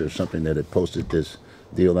officer or something that had posted this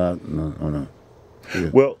deal out on a...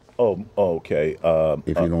 Well, oh, okay.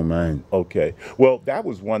 If you don't mind. Okay. Well, that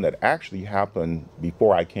was one that actually happened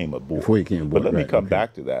before I came aboard. Before you came aboard, but let me come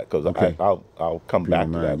back to that, because I'll come back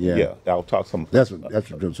to that. Yeah. I'll talk some. That's what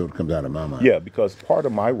sort of comes out of my mind. Yeah, because part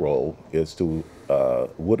of my role is to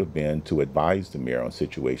would have been to advise the mayor on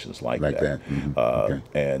situations like that.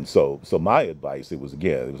 And so my advice, it was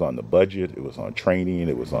on the budget, it was on training,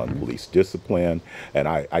 it was on police discipline, and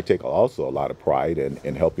I take also a lot of pride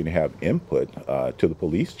in helping to have input to the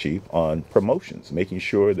police chief on promotions, making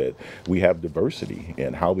sure that we have diversity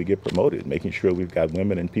in how we get promoted, making sure we've got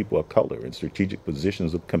women and people of color in strategic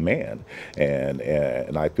positions of command.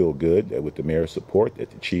 And I feel good that with the mayor's support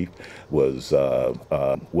that the chief was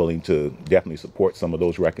willing to definitely support support some of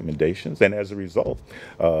those recommendations. And as a result,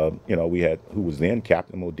 we had who was then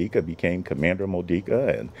Captain Modica became Commander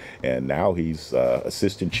Modica, and now he's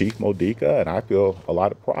Assistant Chief Modica, and I feel a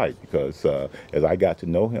lot of pride because as I got to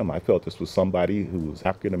know him, I felt this was somebody who was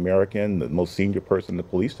African American, the most senior person in the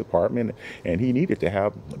police department, and he needed to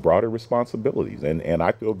have broader responsibilities, and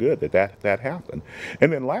I feel good that happened.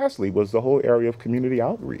 And then lastly was the whole area of community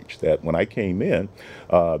outreach, that when I came in,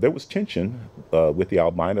 there was tension with the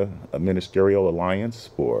Albina Ministerial Alliance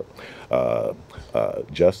for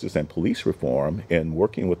Justice and Police Reform in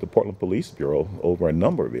working with the Portland Police Bureau over a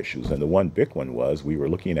number of issues. And the one big one was we were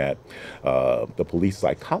looking at the police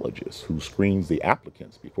psychologist who screens the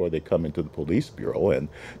applicants before they come into the police bureau, and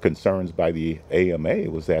concerns by the AMA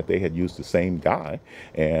was that they had used the same guy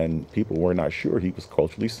and people were not sure he was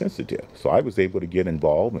culturally sensitive. So I was able to get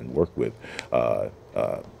involved and work with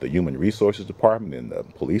the Human Resources Department and the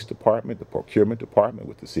Police Department, the Procurement Department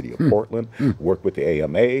with the City of Portland, worked with the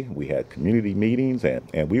AMA. We had community meetings,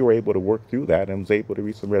 and we were able to work through that and was able to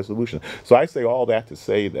reach some resolution. So I say all that to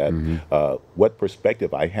say that what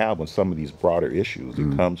perspective I have on some of these broader issues,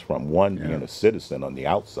 it comes from one, being a citizen on the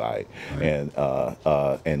outside,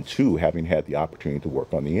 and two, having had the opportunity to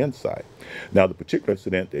work on the inside. Now, the particular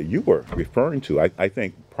incident that you were referring to, I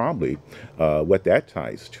think probably what that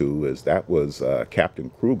ties to is that was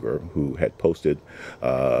Captain Kruger, who had posted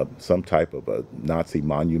some type of a Nazi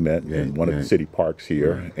monument in one of the city parks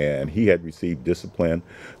here, and he had received discipline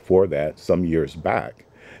for that some years back.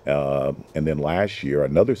 And then last year,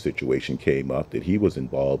 another situation came up that he was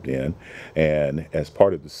involved in, and as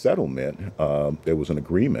part of the settlement, there was an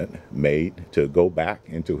agreement made to go back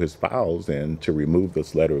into his files and to remove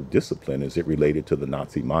this letter of discipline as it related to the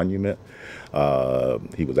Nazi monument.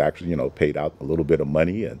 He was actually, paid out a little bit of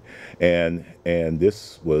money, and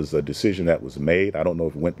this was a decision that was made. I don't know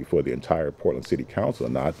if it went before the entire Portland City Council or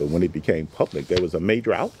not, but when it became public, there was a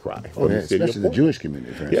major outcry from the city of especially the Jewish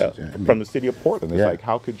community, for instance. From the city of Portland. It's like,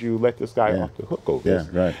 how could you let this guy off the hook over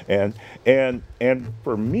this? And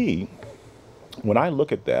for me, when I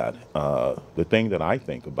look at that, the thing that I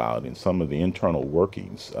think about in some of the internal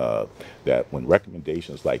workings, that when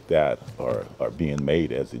recommendations like that are being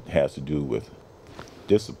made as it has to do with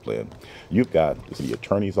discipline, you've got the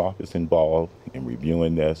attorney's office involved in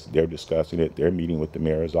reviewing this. They're discussing it. They're meeting with the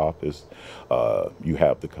mayor's office. You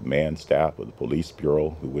have the command staff of the police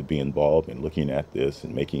bureau who would be involved in looking at this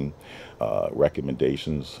and making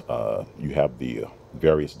recommendations. You have the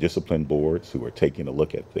various discipline boards who are taking a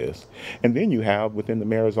look at this. And then you have, within the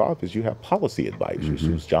mayor's office, you have policy advisors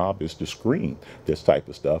whose job is to screen this type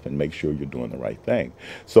of stuff and make sure you're doing the right thing.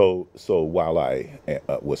 So while I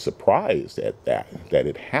was surprised at that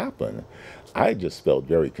it happened, I just felt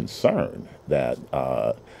very concerned that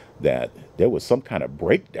that there was some kind of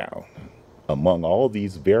breakdown among all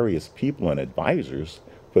these various people and advisors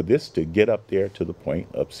for this to get up there to the point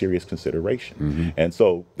of serious consideration. And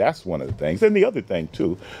so that's one of the things. And the other thing,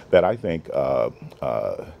 too, that I think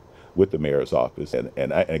with the mayor's office, and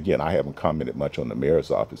again, I haven't commented much on the mayor's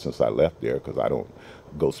office since I left there because I don't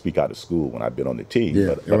go speak out of school when I've been on the team,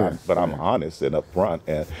 but I'm honest and upfront.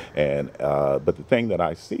 But the thing that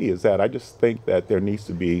I see is that I just think that there needs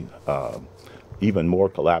to be even more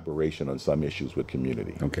collaboration on some issues with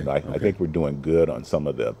community. I think we're doing good on some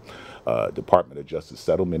of the Department of Justice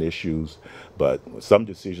settlement issues, but some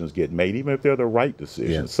decisions get made, even if they're the right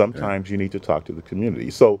decisions, sometimes you need to talk to the community.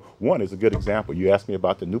 So one is a good example. You asked me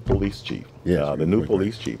about the new police chief. The new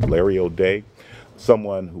police chief, Larry O'Day,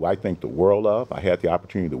 someone who I think the world of. I had the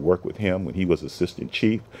opportunity to work with him when he was assistant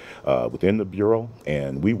chief within the Bureau,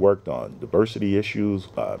 and we worked on diversity issues,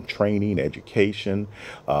 training, education,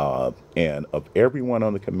 and of everyone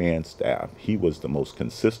on the command staff, he was the most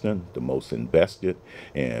consistent, the most invested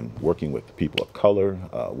in working with people of color,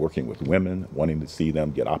 working with women, wanting to see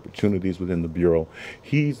them get opportunities within the Bureau.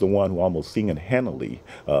 He's the one who almost single-handedly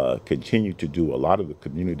continued to do a lot of the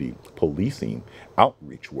community policing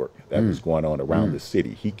outreach work that was going on around the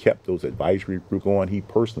city. He kept those advisory groups going. He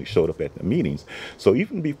personally showed up at the meetings. So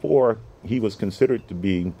even before he was considered to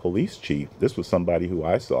be police chief, this was somebody who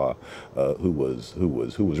I saw who was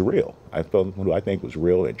real. I felt who I think was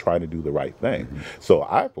real and trying to do the right thing. So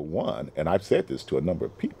I, for one, and I've said this to a number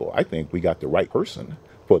of people, I think we got the right person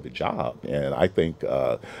for the job, and I think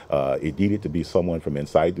it needed to be someone from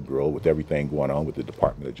inside the Bureau with everything going on with the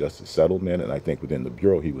Department of Justice settlement, and I think within the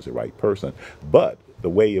Bureau he was the right person. But the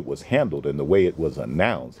way it was handled and the way it was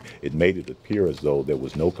announced, it made it appear as though there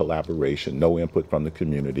was no collaboration, no input from the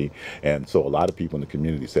community, and so a lot of people in the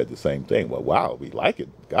community said the same thing. Well, wow, we like it.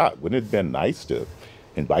 God, wouldn't it have been nice to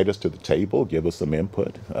invite us to the table, give us some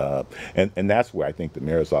input, and that's where I think the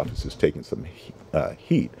mayor's office is taking some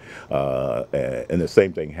heat. And the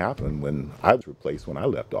same thing happened when I was replaced when I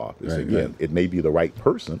left office. Right, Again, it may be the right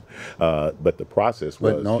person, but the process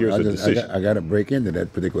was, But no, here's a decision. I got to break into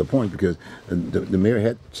that particular point because the mayor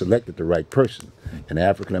had selected the right person, an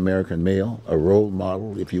African American male, a role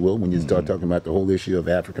model, if you will, when you start talking about the whole issue of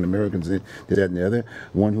African Americans, this, that, and the other.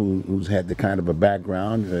 One who's had the kind of a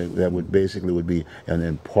background that would be an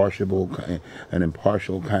impartial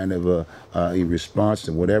kind of a response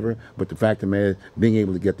to whatever. But the fact of the matter is being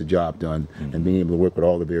able to get the job done and being able to work with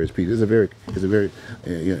all the various people is very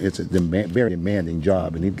demanding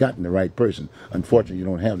job, and he's gotten the right person. Unfortunately, you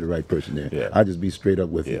don't have the right person there. Yeah. I'll just be straight up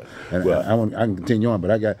with you. And Well, I can continue on,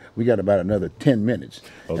 but we got about another 10 minutes,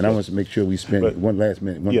 and I want to make sure we spend one last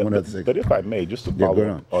minute, one other second. But if I may, just to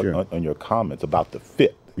follow on your comments about the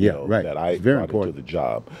fit, right. that I very brought important. into the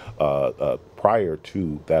job. Prior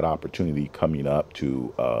to that opportunity coming up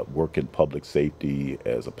to work in public safety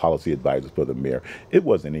as a policy advisor for the mayor, it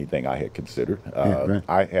wasn't anything I had considered. Right.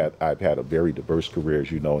 I've had a very diverse career,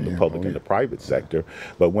 as you know, in the public and the private sector.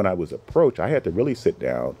 But when I was approached, I had to really sit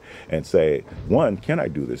down and say, one, can I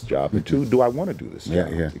do this job? And two, do I want to do this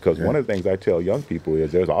job? Because one of the things I tell young people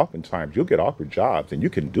is there's oftentimes you'll get offered jobs and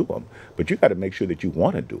you can do them, but you got to make sure that you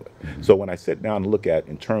want to do it. So when I sit down and look at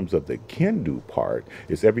in terms of the can do part,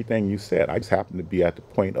 it's everything you said. I just happened to be at the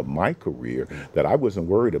point of my career that I wasn't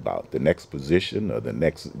worried about the next position or the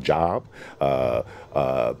next job.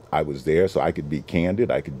 I was there so I could be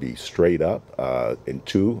candid, I could be straight up. And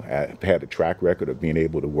two, I had a track record of being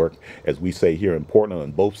able to work, as we say here in Portland,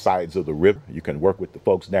 on both sides of the river. You can work with the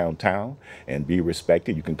folks downtown and be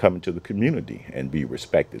respected. You can come into the community and be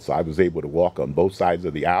respected. So I was able to walk on both sides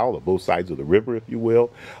of the aisle or both sides of the river, if you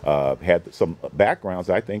will. Had some backgrounds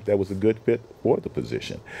I think that was a good fit for the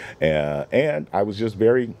position. And I was just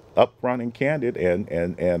very upfront and candid,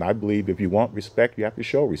 and I believe if you want respect, you have to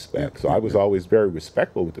show respect. So I was always very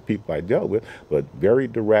respectful with the people I dealt with, but very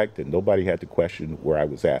direct, and nobody had to question where I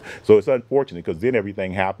was at. So it's unfortunate because then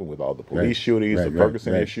everything happened with all the police shootings, the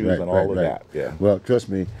Ferguson issues, and all of that. Yeah. Well, trust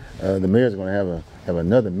me, the mayor's going to have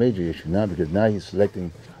another major issue now, because now he's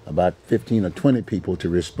selecting about 15 or 20 people to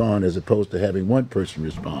respond as opposed to having one person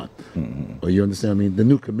respond. Or you understand? I mean, the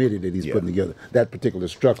new committee that he's putting together, that particular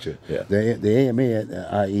structure. The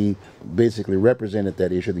AMA, i.e., basically represented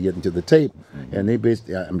that issue to get into the table. And they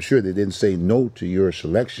basically, I'm sure they didn't say no to your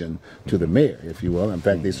selection to the mayor, if you will. In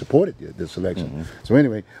fact, they supported the selection. So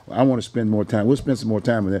anyway, I want to spend more time. We'll spend some more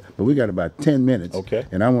time on that, but we got about 10 minutes. Okay.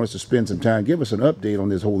 And I want us to spend some time. Give us an update on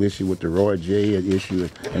this whole issue with the Roy J. issue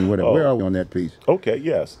and whatever. Where are we on that piece? Okay,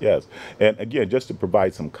 yes. And again, just to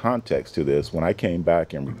provide some context to this, when I came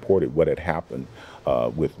back and reported what had happened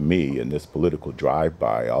with me in this political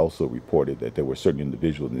drive-by, I also reported that there were certain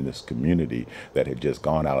individuals in this community that had just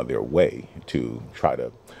gone out of their way to try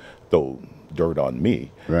to throw dirt on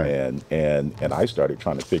me. And I started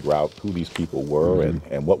trying to figure out who these people were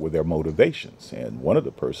and what were their motivations. And one of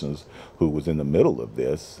the persons who was in the middle of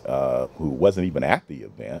this, who wasn't even at the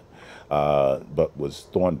event, but was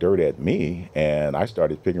throwing dirt at me, and I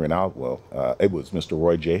started figuring out, well, it was Mr.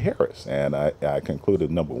 Roy J. Harris. And I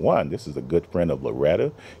concluded, number one, this is a good friend of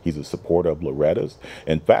Loretta. He's a supporter of Loretta's.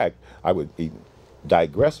 In fact, I would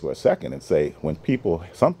digress for a second and say, when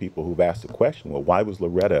some people who've asked the question, well, why was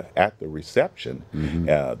Loretta at the reception?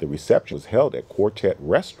 The reception was held at Quartet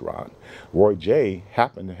Restaurant. Roy J.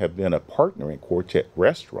 happened to have been a partner in Quartet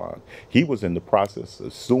Restaurant. He was in the process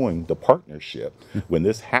of suing the partnership when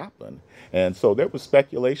this happened. And so there was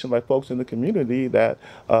speculation by folks in the community that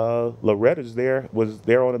Loretta was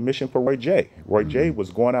there on a mission for Roy J. Roy J.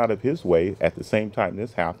 was going out of his way at the same time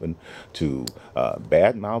this happened to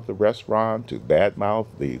badmouth the restaurant, to badmouth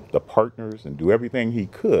the partners, and do everything he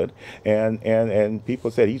could. And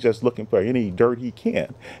people said he's just looking for any dirt he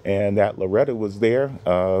can. And that Loretta was there,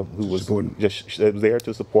 who was just there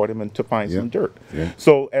to support him and to find some dirt.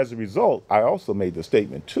 So as a result, I also made the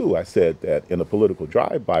statement too. I said that in a political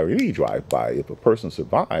drive-by or any drive-by, if a person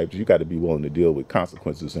survives, you got to be willing to deal with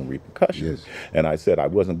consequences and repercussions. And I said I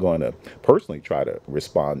wasn't going to personally try to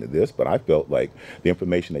respond to this, but I felt like the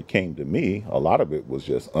information that came to me, a lot of it was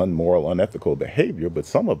just unmoral, unethical behavior, but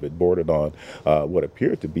some of it bordered on what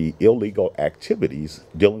appeared to be illegal activities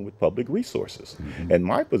dealing with public resources. And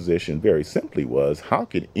my position very simply was, how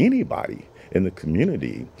could anybody in the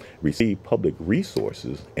community receive public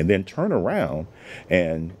resources and then turn around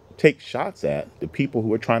and take shots at the people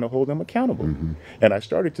who are trying to hold them accountable? And I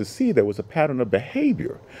started to see there was a pattern of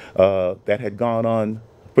behavior that had gone on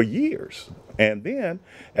for years. And then,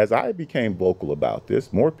 as I became vocal about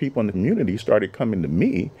this, more people in the community started coming to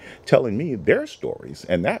me, telling me their stories.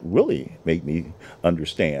 And that really made me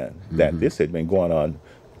understand that this had been going on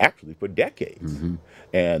actually for decades.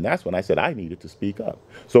 And that's when I said I needed to speak up.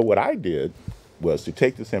 So what I did was to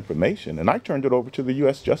take this information and I turned it over to the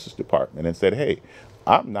U.S. Justice Department and said, hey,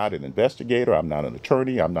 I'm not an investigator, I'm not an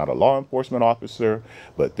attorney, I'm not a law enforcement officer,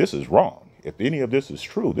 but this is wrong. If any of this is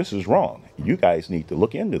true, this is wrong. You guys need to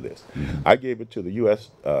look into this. I gave it to the U.S.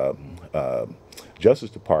 Justice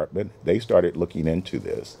Department. They started looking into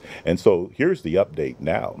this. And so here's the update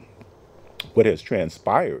now. What has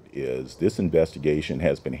transpired is this investigation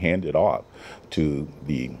has been handed off to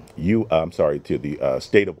the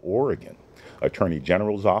State of Oregon Attorney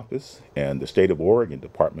General's Office, and the State of Oregon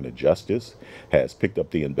Department of Justice has picked up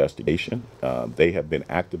the investigation. They have been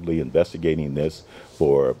actively investigating this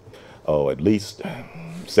for at least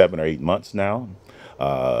 7 or 8 months now.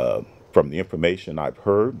 From the information I've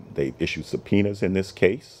heard, they've issued subpoenas in this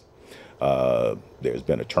case. There's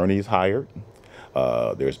been attorneys hired.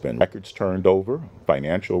 There's been records turned over,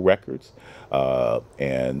 financial records,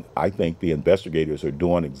 and I think the investigators are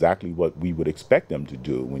doing exactly what we would expect them to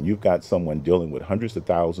do. When you've got someone dealing with hundreds of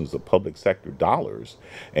thousands of public sector dollars,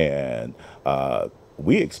 and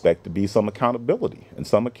we expect to be some accountability and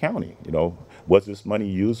some accounting. You know, was this money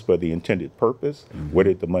used for the intended purpose? Where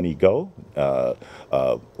did the money go?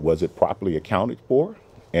 Was it properly accounted for?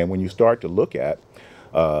 And when you start to look at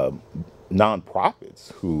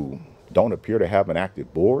nonprofits who don't appear to have an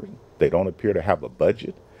active board, they don't appear to have a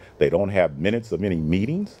budget, they don't have minutes of any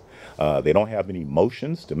meetings, they don't have any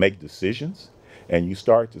motions to make decisions, and you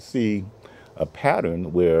start to see a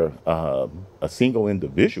pattern where a single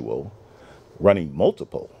individual running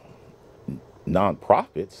multiple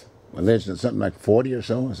nonprofits. Alleged something like 40 or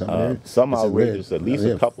so, or something. Some outrageous, at least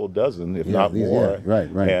a couple dozen, if not more. Right.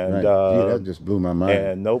 And Gee, that just blew my mind.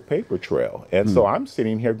 And no paper trail. And so I'm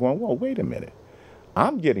sitting here going, well, wait a minute.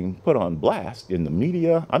 I'm getting put on blast in the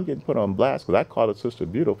media. I'm getting put on blast because I call it Sister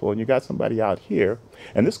Beautiful, and you got somebody out here.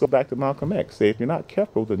 And this goes back to Malcolm X. Say, if you're not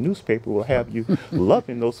careful, the newspaper will have you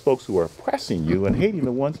loving those folks who are oppressing you and hating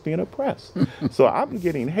the ones being oppressed. So I'm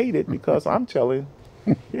getting hated because I'm telling,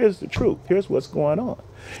 here's the truth. Here's what's going on.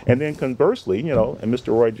 And then conversely, you know, and Mr.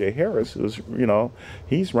 Roy J. Harris, who's, you know,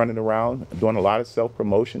 he's running around doing a lot of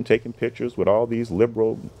self-promotion, taking pictures with all these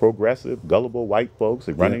liberal, progressive, gullible white folks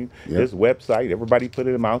and running his website. Everybody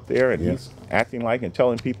putting him out there, and he's acting like and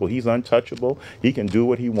telling people he's untouchable. He can do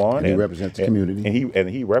what he wants. And he represents the community. And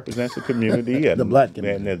he represents the community. And the black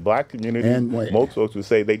community. And the black community. And most folks would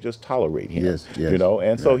say they just tolerate him. Yes. You know,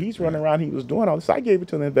 and so he's running around, he was doing all this. I gave it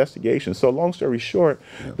to the investigation. So long story short,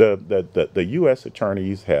 the U.S.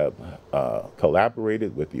 attorneys have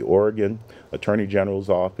collaborated with the Oregon Attorney General's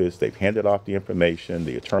Office. They've handed off the information.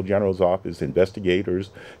 The Attorney General's Office investigators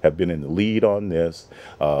have been in the lead on this.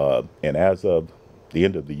 And as of the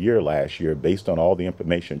end of the year last year, based on all the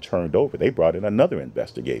information turned over, they brought in another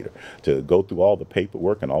investigator to go through all the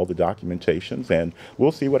paperwork and all the documentations, and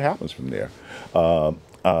we'll see what happens from there.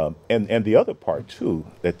 And the other part, too,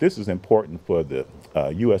 that this is important for the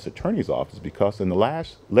U.S. Attorney's Office, because in the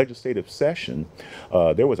last legislative session,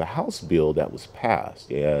 there was a House bill that was passed,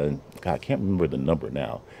 and God, I can't remember the number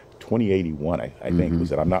now, 2081, I think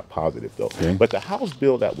was it. I'm not positive, though. Okay. But the House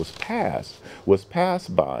bill that was passed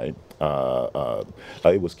by,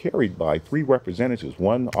 it was carried by 3 representatives,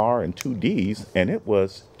 1 R and 2 Ds, and it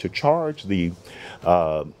was to charge the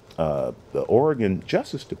Oregon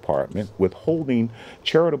Justice Department with holding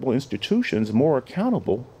charitable institutions more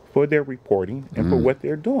accountable for their reporting and for what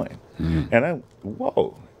they're doing. And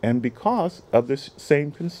and because of this same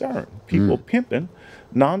concern, people pimping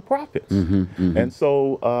nonprofits. And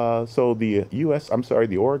so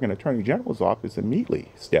the Oregon Attorney General's Office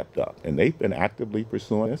immediately stepped up, and they've been actively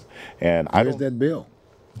pursuing this. And Where's that bill?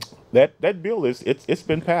 That bill it's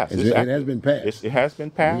been passed. It has been passed. It has been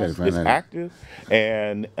passed. It's active,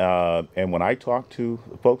 and when I talk to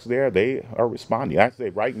folks there, they are responding. I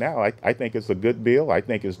say right now, I think it's a good bill. I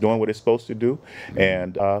think it's doing what it's supposed to do,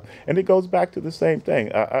 and it goes back to the same thing.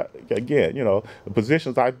 Again, you know, the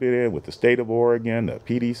positions I've been in with the state of Oregon, the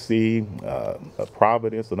PDC,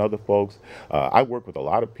 Providence, and other folks. I work with a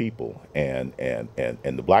lot of people, and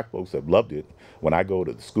the black folks have loved it when I go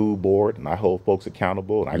to the school board and I hold folks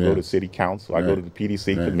accountable, and I go to to city council, I go to the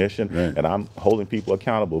PDC commission, and I'm holding people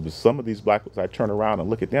accountable. But some of these black folks, I turn around and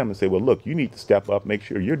look at them and say, well, look, you need to step up, make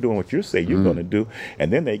sure you're doing what you say you're going to do,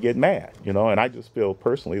 and then they get mad, you know. And I just feel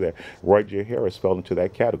personally that Roy J. Harris fell into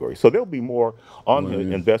that category. So there'll be more on the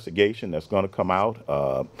investigation that's going to come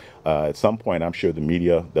out. At some point, I'm sure the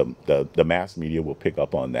media, the mass media, will pick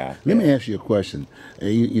up on that. Let me ask you a question.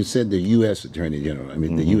 You said the U.S. Attorney General. I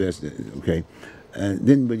mean, the U.S. Okay.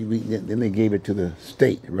 Then they gave it to the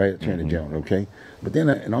state, right, Attorney General. Okay. But then,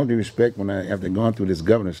 in all due respect, after going through this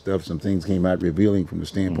governor stuff, some things came out revealing from the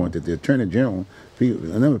standpoint that the Attorney General, a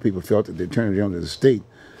number of people felt that the Attorney General of the state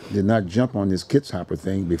did not jump on this Kitzhopper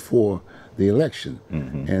thing before the election.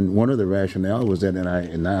 And one of the rationale was that,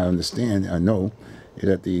 and I understand, I know,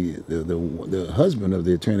 that the husband of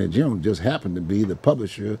the Attorney General just happened to be the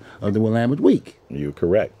publisher of the Willamette Week. You're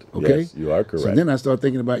correct. Okay? Yes, you are correct. So then I started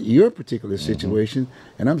thinking about your particular situation,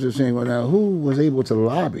 and I'm just saying, well, now, who was able to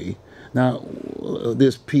lobby? Now,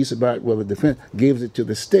 this piece about, well, the defense gives it to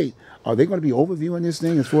the state. Are they going to be overviewing this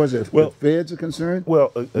thing as far as the feds are concerned? Well,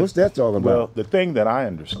 what's that all about? Well, the thing that I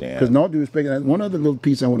understand, because in all due respect, one other little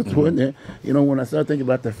piece I want to throw in there, you know, when I start thinking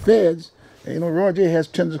about the feds, you know, Roy J. has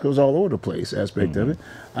tentacles all over the place aspect of it.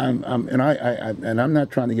 And I'm not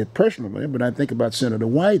trying to get personal with it, but I think about Senator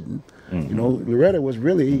Wyden. You know, Loretta was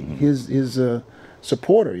really his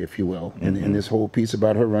supporter, if you will, in this whole piece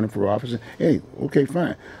about her running for office. Hey, okay,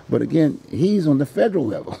 fine. But again, he's on the federal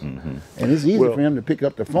level. And it's easy for him to pick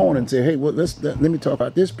up the phone and say, hey, well, let me talk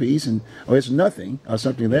about this piece, or it's nothing, or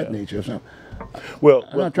something of that nature. So, well,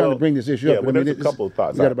 I'm not trying to bring this issue up. But there's a couple of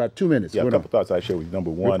thoughts. We got about 2 minutes. Yeah, a couple of thoughts I share with you.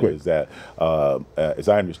 Number one is that, as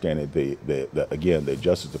I understand it, the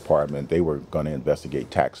Justice Department, they were going to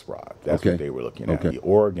investigate tax fraud. That's what they were looking at. The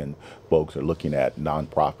Oregon folks are looking at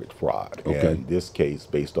nonprofit fraud. And in this case,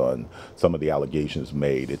 based on some of the allegations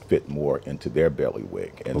made, it fit more into their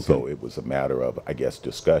bailiwick. And so it was a matter of, I guess,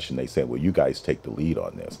 discussion. They said, well, you guys take the lead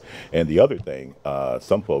on this. And the other thing,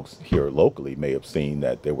 some folks here locally may have seen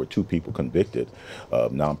that there were 2 people convicted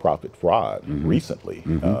of nonprofit fraud recently.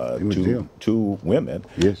 Two women,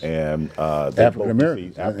 and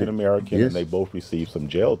African American, and they both received some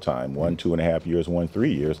jail time. One 2.5 years, one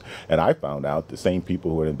 3 years. And I found out the same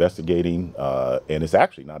people who were investigating, and it's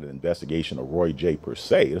actually not an investigation of Roy J. per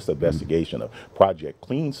se. It's an investigation of Project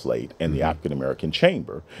Clean Slate and the African American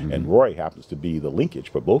Chamber. And Roy happens to be the linkage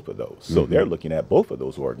for both of those. So they're looking at both of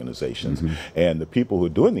those organizations. And the people who are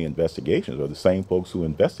doing the investigations are the same folks who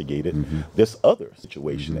investigated this other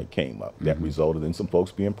situation that came up that resulted in some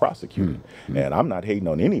folks being prosecuted. And I'm not hating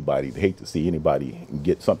on anybody, hate to see anybody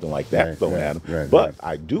get something like that thrown at them, but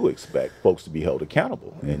I do expect folks to be held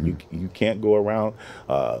accountable. And you can't go around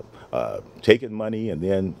taking money and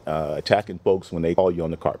then attacking folks when they call you on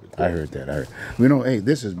the carpet. I heard that. You know, hey,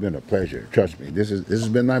 this has been a pleasure. Trust me. This has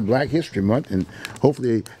been my Black History Month, and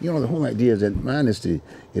hopefully, you know, the whole idea is that mine is to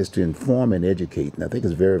inform and educate, and I think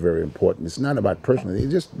it's very, very important. It's not about personal.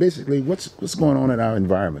 It's just basically what's going on in our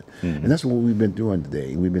environment, and that's what we've been doing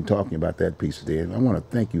today. We've been talking about that piece today. And I want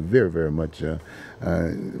to thank you very, very much,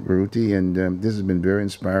 Buruti, and this has been very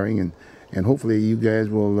inspiring, and hopefully you guys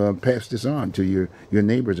will pass this on to your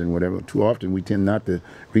neighbors and whatever. Too often we tend not to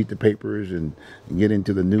read the papers and get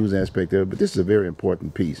into the news aspect of it, but this is a very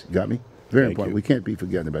important piece. Got me? Very important. We can't be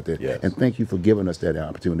forgetting about that. And thank you for giving us that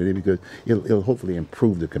opportunity, because it'll hopefully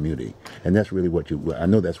improve the community. And that's really what I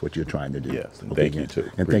know that's what you're trying to do. Yes, and thank you too.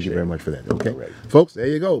 And thank you very much for that. Okay. Folks, there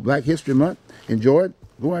you go. Black History Month. Enjoy it.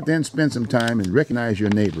 Go out there and spend some time and recognize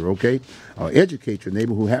your neighbor, okay? Or educate your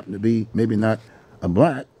neighbor who happen to be maybe not a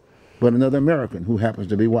black, but another American who happens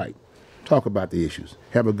to be white. Talk about the issues.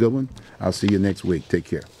 Have a good one. I'll see you next week. Take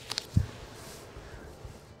care.